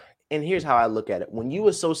 and here's how I look at it. When you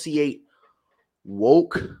associate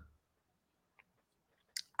woke,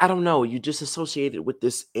 I don't know, you just associate it with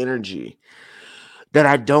this energy that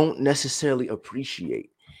I don't necessarily appreciate.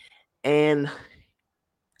 And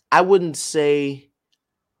I wouldn't say,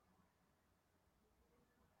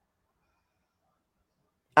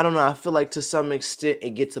 I don't know, I feel like to some extent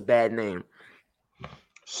it gets a bad name.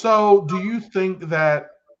 So do you think that,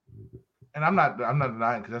 and I'm not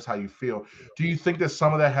denying because that's how you feel, do you think that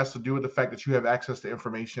some of that has to do with the fact that you have access to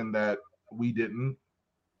information that we didn't?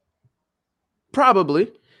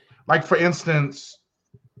 Probably. Like, for instance,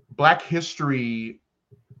 Black history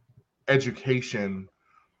education,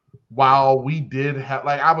 while we did have,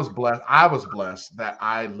 like, I was blessed that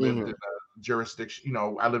I lived in a jurisdiction,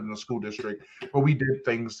 I lived in a school district where we did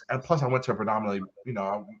things, and plus I went to a predominantly,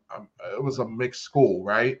 it was a mixed school,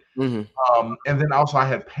 right? And then also I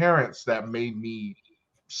had parents that made me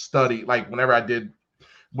study, like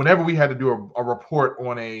whenever we had to do a report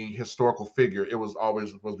on a historical figure, it was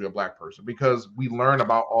always supposed to be a Black person because we learn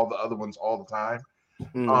about all the other ones all the time.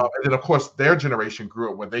 And then, of course, their generation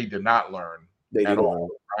grew up where they did not learn at all,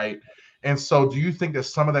 right? And so do you think that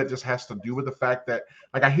some of that just has to do with the fact that,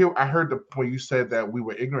 like, I heard the point you said that we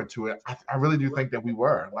were ignorant to it. I really do think that we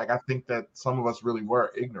were. Like, I think that some of us really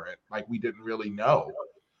were ignorant. Like, we didn't really know.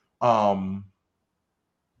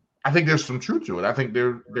 I think there's some truth to it. I think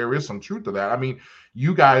there is some truth to that. I mean,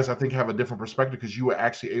 you guys, I think, have a different perspective because you were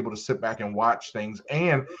actually able to sit back and watch things.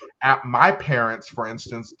 And my parents, for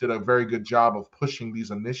instance, did a very good job of pushing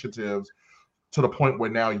these initiatives to the point where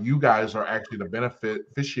now you guys are actually the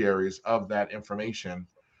beneficiaries of that information.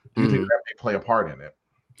 Do you think that may play a part in it?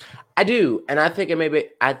 I do. And I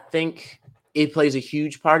think it plays a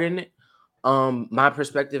huge part in it. My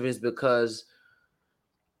perspective is because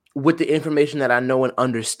with the information that I know and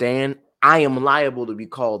understand, I am liable to be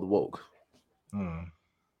called woke. I'm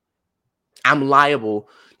liable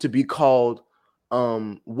to be called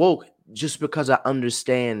woke just because I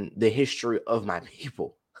understand the history of my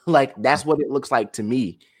people. Like, that's what it looks like to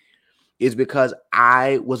me, is because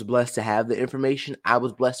I was blessed to have the information. I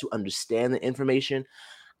was blessed to understand the information.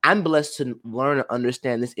 I'm blessed to learn and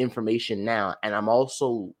understand this information now. And I'm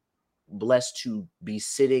also blessed to be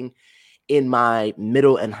sitting in my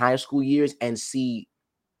middle and high school years and see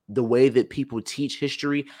the way that people teach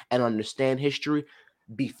history and understand history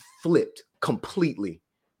be flipped completely.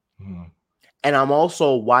 And I'm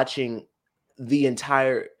also watching the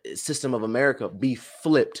entire system of America be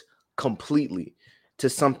flipped completely to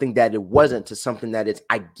something that it wasn't, to something that it's,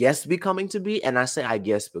 I guess, becoming to be. And I say I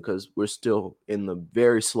guess because we're still in the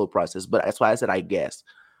very slow process, but that's why I said I guess.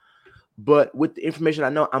 But with the information I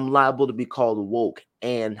know, I'm liable to be called woke.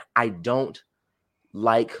 And I don't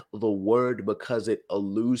like the word because it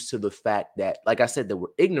alludes to the fact that, like I said, that we're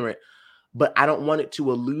ignorant, but I don't want it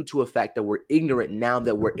to allude to a fact that we're ignorant now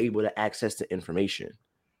that we're able to access the information.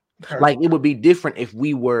 Like it would be different if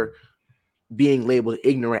we were being labeled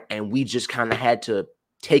ignorant and we just kind of had to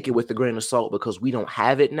take it with a grain of salt because we don't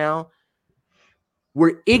have it now.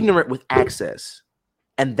 We're ignorant with access.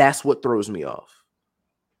 And that's what throws me off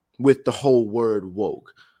with the whole word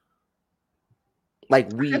woke.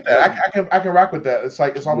 Like I can rock with that. It's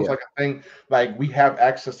like it's almost like a thing. Like we have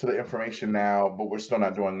access to the information now, but we're still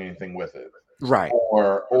not doing anything with it, right?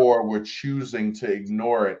 Or we're choosing to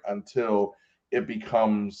ignore it until it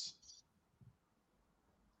becomes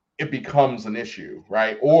an issue,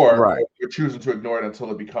 right? Or we're choosing to ignore it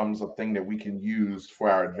until it becomes a thing that we can use for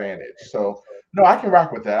our advantage. So no, I can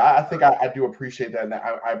rock with that. I think I do appreciate that, and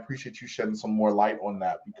I appreciate you shedding some more light on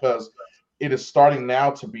that because it is starting now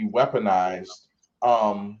to be weaponized.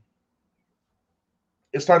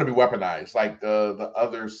 It's starting to be weaponized. Like the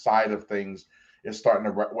other side of things is starting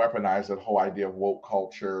to weaponize that whole idea of woke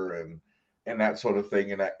culture and that sort of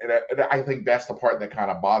thing. And I think that's the part that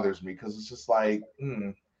kind of bothers me because it's just like,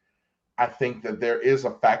 I think that there is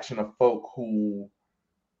a faction of folk who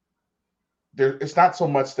it's not so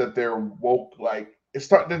much that they're woke, like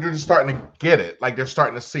they're just starting to get it, like they're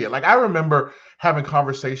starting to see it. Like I remember having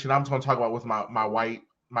conversation. I'm going to talk about with my white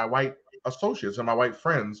associates and my white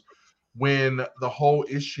friends when the whole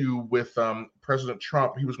issue with President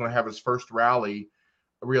Trump, he was going to have his first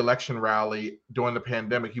re-election rally during the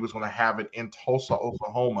pandemic. He was going to have it in Tulsa,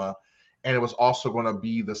 Oklahoma, and it was also going to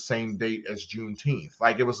be the same date as Juneteenth.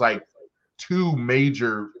 Like it was like two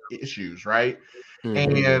major issues, right?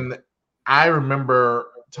 And I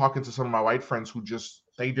remember talking to some of my white friends who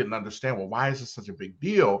they didn't understand, well, why is this such a big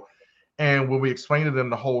deal? And when we explained to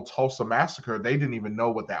them the whole Tulsa massacre, they didn't even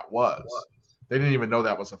know what that was. They didn't even know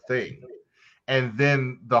that was a thing. And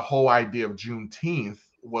then the whole idea of Juneteenth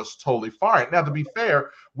was totally foreign. Now, to be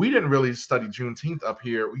fair, we didn't really study Juneteenth up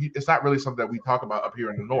here. It's not really something that we talk about up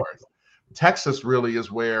here in the North. Texas really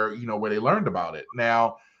is where they learned about it.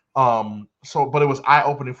 Now, but it was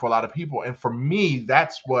eye-opening for a lot of people. And for me,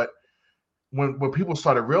 that's what, when people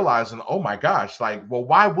started realizing, oh my gosh, like, well,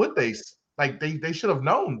 why would they, like, they should have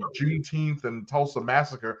known Juneteenth and Tulsa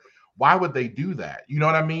massacre. Why would they do that? You know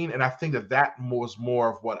what I mean? And I think that was more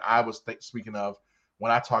of what I was speaking of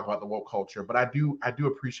when I talk about the woke culture. But I do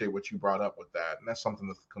appreciate what you brought up with that, and that's something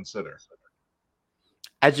to consider.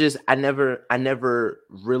 I never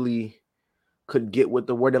really could get with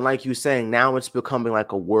the word, and like you saying, now it's becoming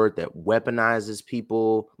like a word that weaponizes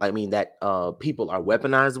people. I mean, that people are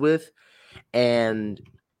weaponized with, and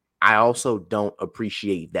I also don't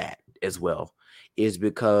appreciate that as well. Is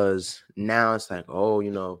because now it's like, oh,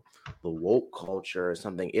 the woke culture or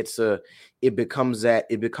something. It becomes that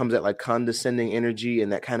like condescending energy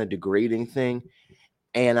and that kind of degrading thing.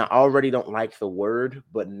 And I already don't like the word,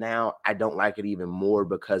 but now I don't like it even more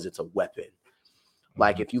because it's a weapon.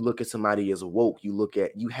 Like if you look at somebody as woke, you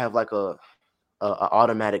have like a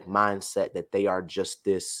automatic mindset that they are just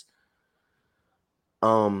this,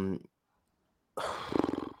 for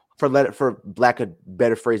lack of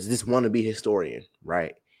better phrase, this wannabe historian,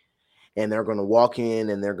 right? And they're going to walk in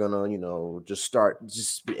and they're going to,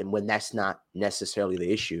 and when that's not necessarily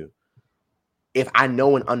the issue. If I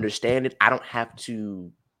know and understand it, I don't have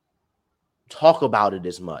to talk about it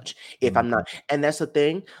as much. If I'm not, and that's the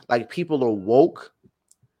thing, like people are woke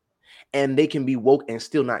and they can be woke and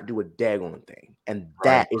still not do a daggone thing. And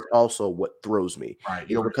that is also what throws me. Right.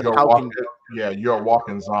 You're a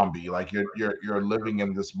walking zombie. Like you're living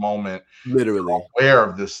in this moment, literally aware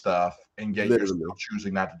of this stuff, and yet you're still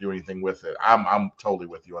choosing not to do anything with it. I'm totally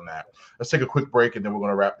with you on that. Let's take a quick break and then we're going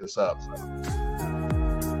to wrap this up.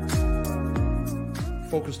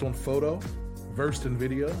 Focused on photo, versed in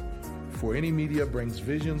video, For Any Media brings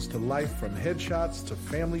visions to life, from headshots to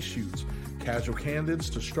family shoots, casual candids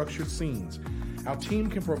to structured scenes. Our team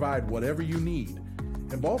can provide whatever you need.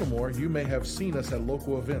 In Baltimore, you may have seen us at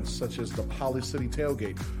local events such as the Poly City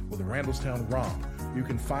Tailgate or the Randallstown Romp. You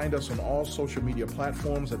can find us on all social media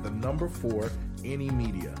platforms at the number 4 Any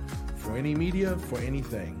Media. For Any Media, for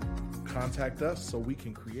anything. Contact us so we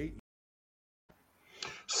can create.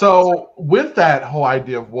 So with that whole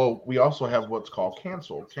idea of woke, we also have what's called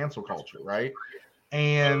cancel culture, right?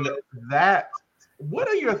 And what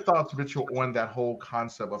are your thoughts, Mitchell, on that whole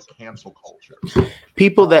concept of cancel culture?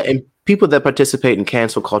 People that participate in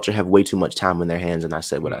cancel culture have way too much time on their hands, and I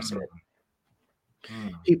said what I said.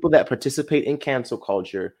 People that participate in cancel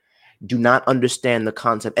culture do not understand the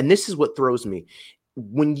concept, and this is what throws me.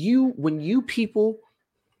 When you people,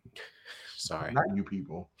 sorry, not you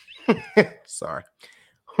people, sorry,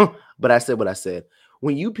 but I said what I said.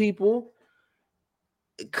 When you people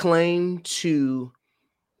claim to,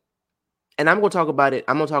 and I'm going to talk about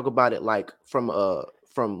it like from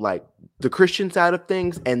like the Christian side of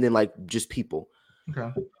things, and then like just people.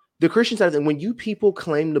 Okay. The Christian side of things, when you people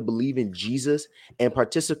claim to believe in Jesus and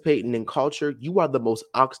participating in culture, you are the most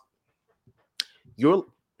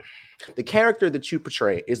the character that you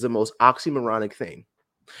portray is the most oxymoronic thing.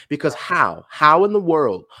 Because how in the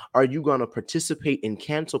world are you going to participate in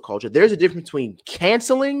cancel culture? There's a difference between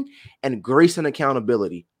canceling and grace and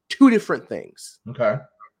accountability. Two different things. Okay.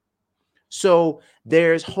 So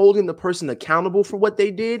there's holding the person accountable for what they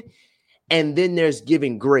did, and then there's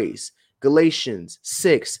giving grace. Galatians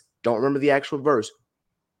 6, don't remember the actual verse.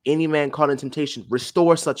 Any man caught in temptation,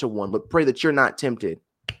 restore such a one, but pray that you're not tempted.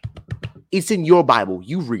 It's in your Bible.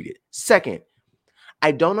 You read it. Second,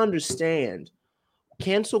 I don't understand.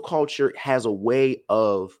 Cancel culture has a way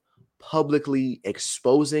of publicly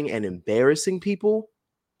exposing and embarrassing people,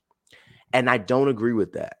 and I don't agree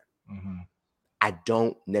with that. Mm-hmm. I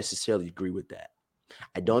don't necessarily agree with that.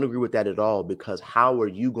 I don't agree with that at all, because how are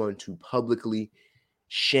you going to publicly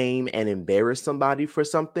shame and embarrass somebody for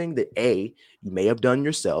something that A, you may have done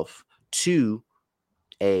yourself, two,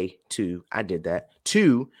 I did that,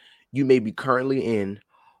 two, you may be currently in,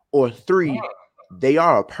 or three, they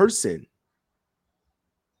are a person.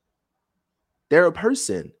 They're a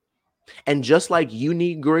person. And just like you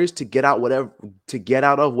need grace to get out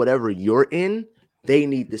of whatever you're in, they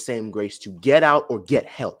need the same grace to get out or get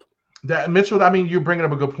help. That Mitchell, I mean, you're bringing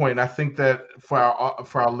up a good point. And I think that for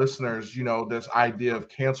our listeners, you know, this idea of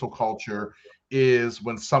cancel culture is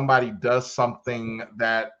when somebody does something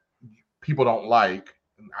that people don't like.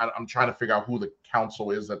 I'm trying to figure out who the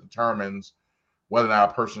council is that determines whether or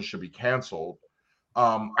not a person should be canceled.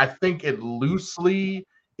 I think it loosely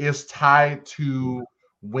is tied to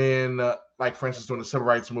when, like, for instance, during the civil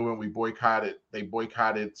rights movement, they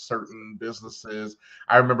boycotted certain businesses.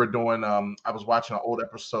 I remember doing, I was watching an old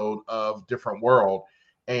episode of Different World,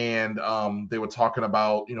 and they were talking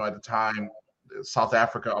about, you know, at the time, South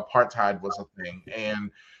Africa, apartheid was a thing.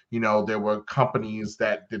 And, you know, there were companies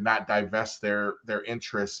that did not divest their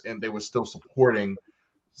interests, and they were still supporting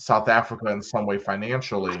South Africa in some way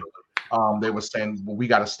financially. They were saying, well, we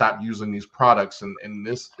got to stop using these products. And in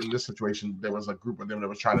this situation, there was a group of them that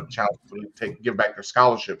was trying to challenge to give back their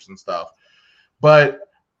scholarships and stuff. But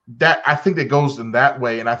that, I think that goes in that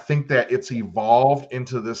way. And I think that it's evolved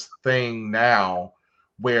into this thing now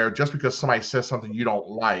where just because somebody says something you don't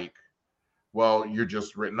like, well, you're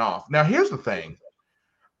just written off. Now, here's the thing.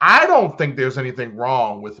 I don't think there's anything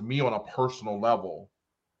wrong with me on a personal level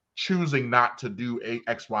choosing not to do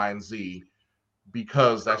X, Y, and Z,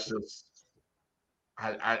 because that's just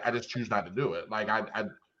I just choose not to do it. Like I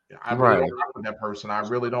really don't like with that person. I don't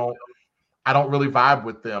really vibe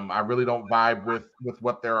with them. I really don't vibe with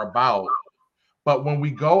what they're about. But when we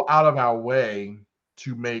go out of our way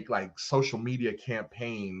to make like social media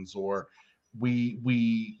campaigns, or we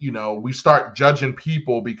start judging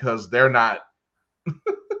people because they're not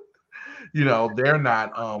they're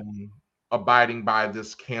not abiding by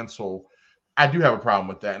this cancel. I do have a problem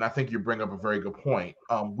with that. And I think you bring up a very good point.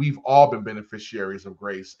 We've all been beneficiaries of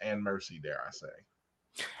grace and mercy, dare I say.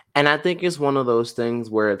 And I think it's one of those things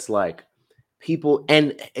where it's like people,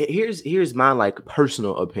 and here's my like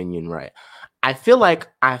personal opinion, right? I feel like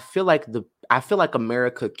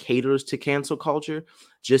America caters to cancel culture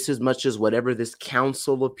just as much as whatever this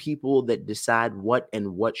council of people that decide what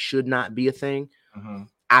and what should not be a thing. Mm-hmm.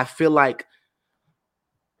 I feel like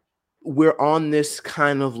we're on this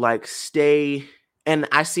kind of like stay, and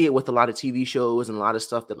I see it with a lot of TV shows and a lot of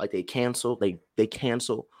stuff that like they cancel,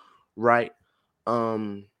 right?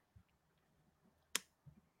 A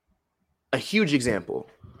huge example,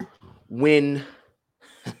 when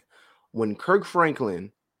Kirk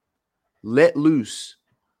Franklin let loose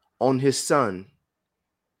on his son,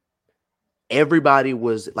 everybody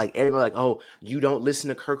was like, oh, you don't listen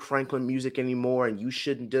to Kirk Franklin music anymore, and you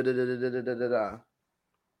shouldn't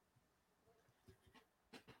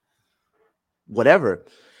whatever.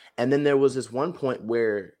 And then there was this one point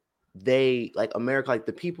where they, like America, like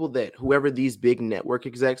the people that whoever these big network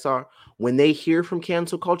execs are, when they hear from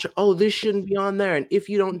cancel culture, oh, this shouldn't be on there, and if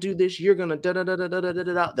you don't do this, you're gonna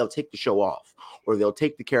they'll take the show off, or they'll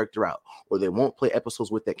take the character out, or they won't play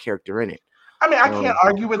episodes with that character in it. I mean, I can't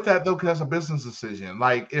argue with that though, because that's a business decision.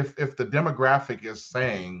 Like if the demographic is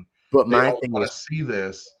saying, but my thing is, see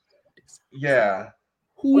this, yeah,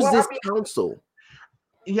 who's this council?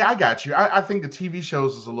 Yeah, I got you. I think the TV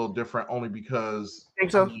shows is a little different, only because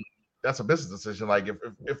that's a business decision. Like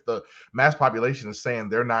if the mass population is saying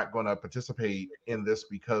they're not going to participate in this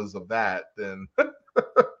because of that, then.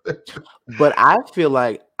 But I feel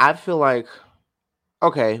like,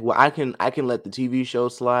 okay, well, I can let the TV show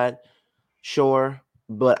slide, sure,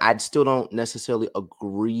 but I still don't necessarily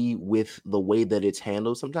agree with the way that it's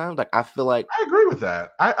handled sometimes. Like, I feel like I agree with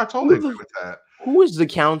that. I totally agree with that. Who is the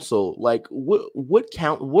council? Like,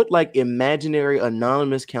 what like imaginary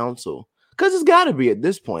anonymous council? Because it's got to be at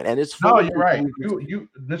this point, and it's no, you're right. You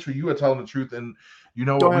literally, you are telling the truth, and you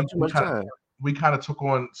know what? We kind of took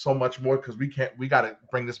on so much more because we got to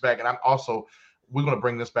bring this back, and we're going to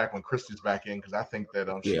bring this back when Christy's back in because I think that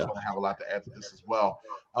she's going to have a lot to add to this as well.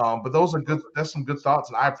 But those are good. That's some good thoughts,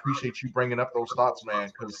 and I appreciate you bringing up those thoughts, man,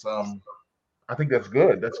 because I think that's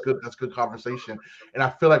good. That's good. That's good conversation, and I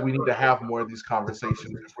feel like we need to have more of these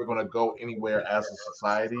conversations if we're going to go anywhere as a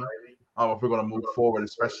society. If we're going to move forward,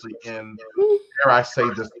 especially in, dare I say,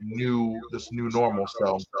 this new normal.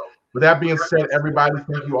 So, with that being said, everybody,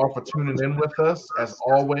 thank you all for tuning in with us. As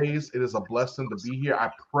always, it is a blessing to be here.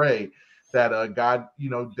 I pray that God,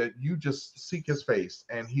 that you just seek His face,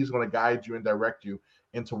 and He's going to guide you and direct you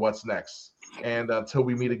into what's next. And until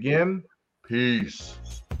we meet again, peace.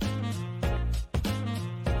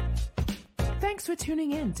 Thanks for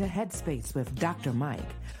tuning in to Headspace with Dr. Mike.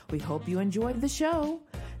 We hope you enjoyed the show.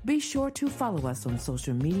 Be sure to follow us on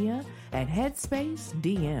social media at Headspace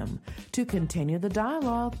DM to continue the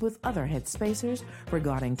dialogue with other Headspacers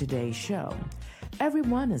regarding today's show.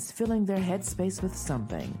 Everyone is filling their headspace with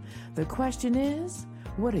something. The question is,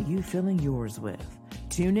 what are you filling yours with?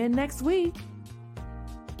 Tune in next week.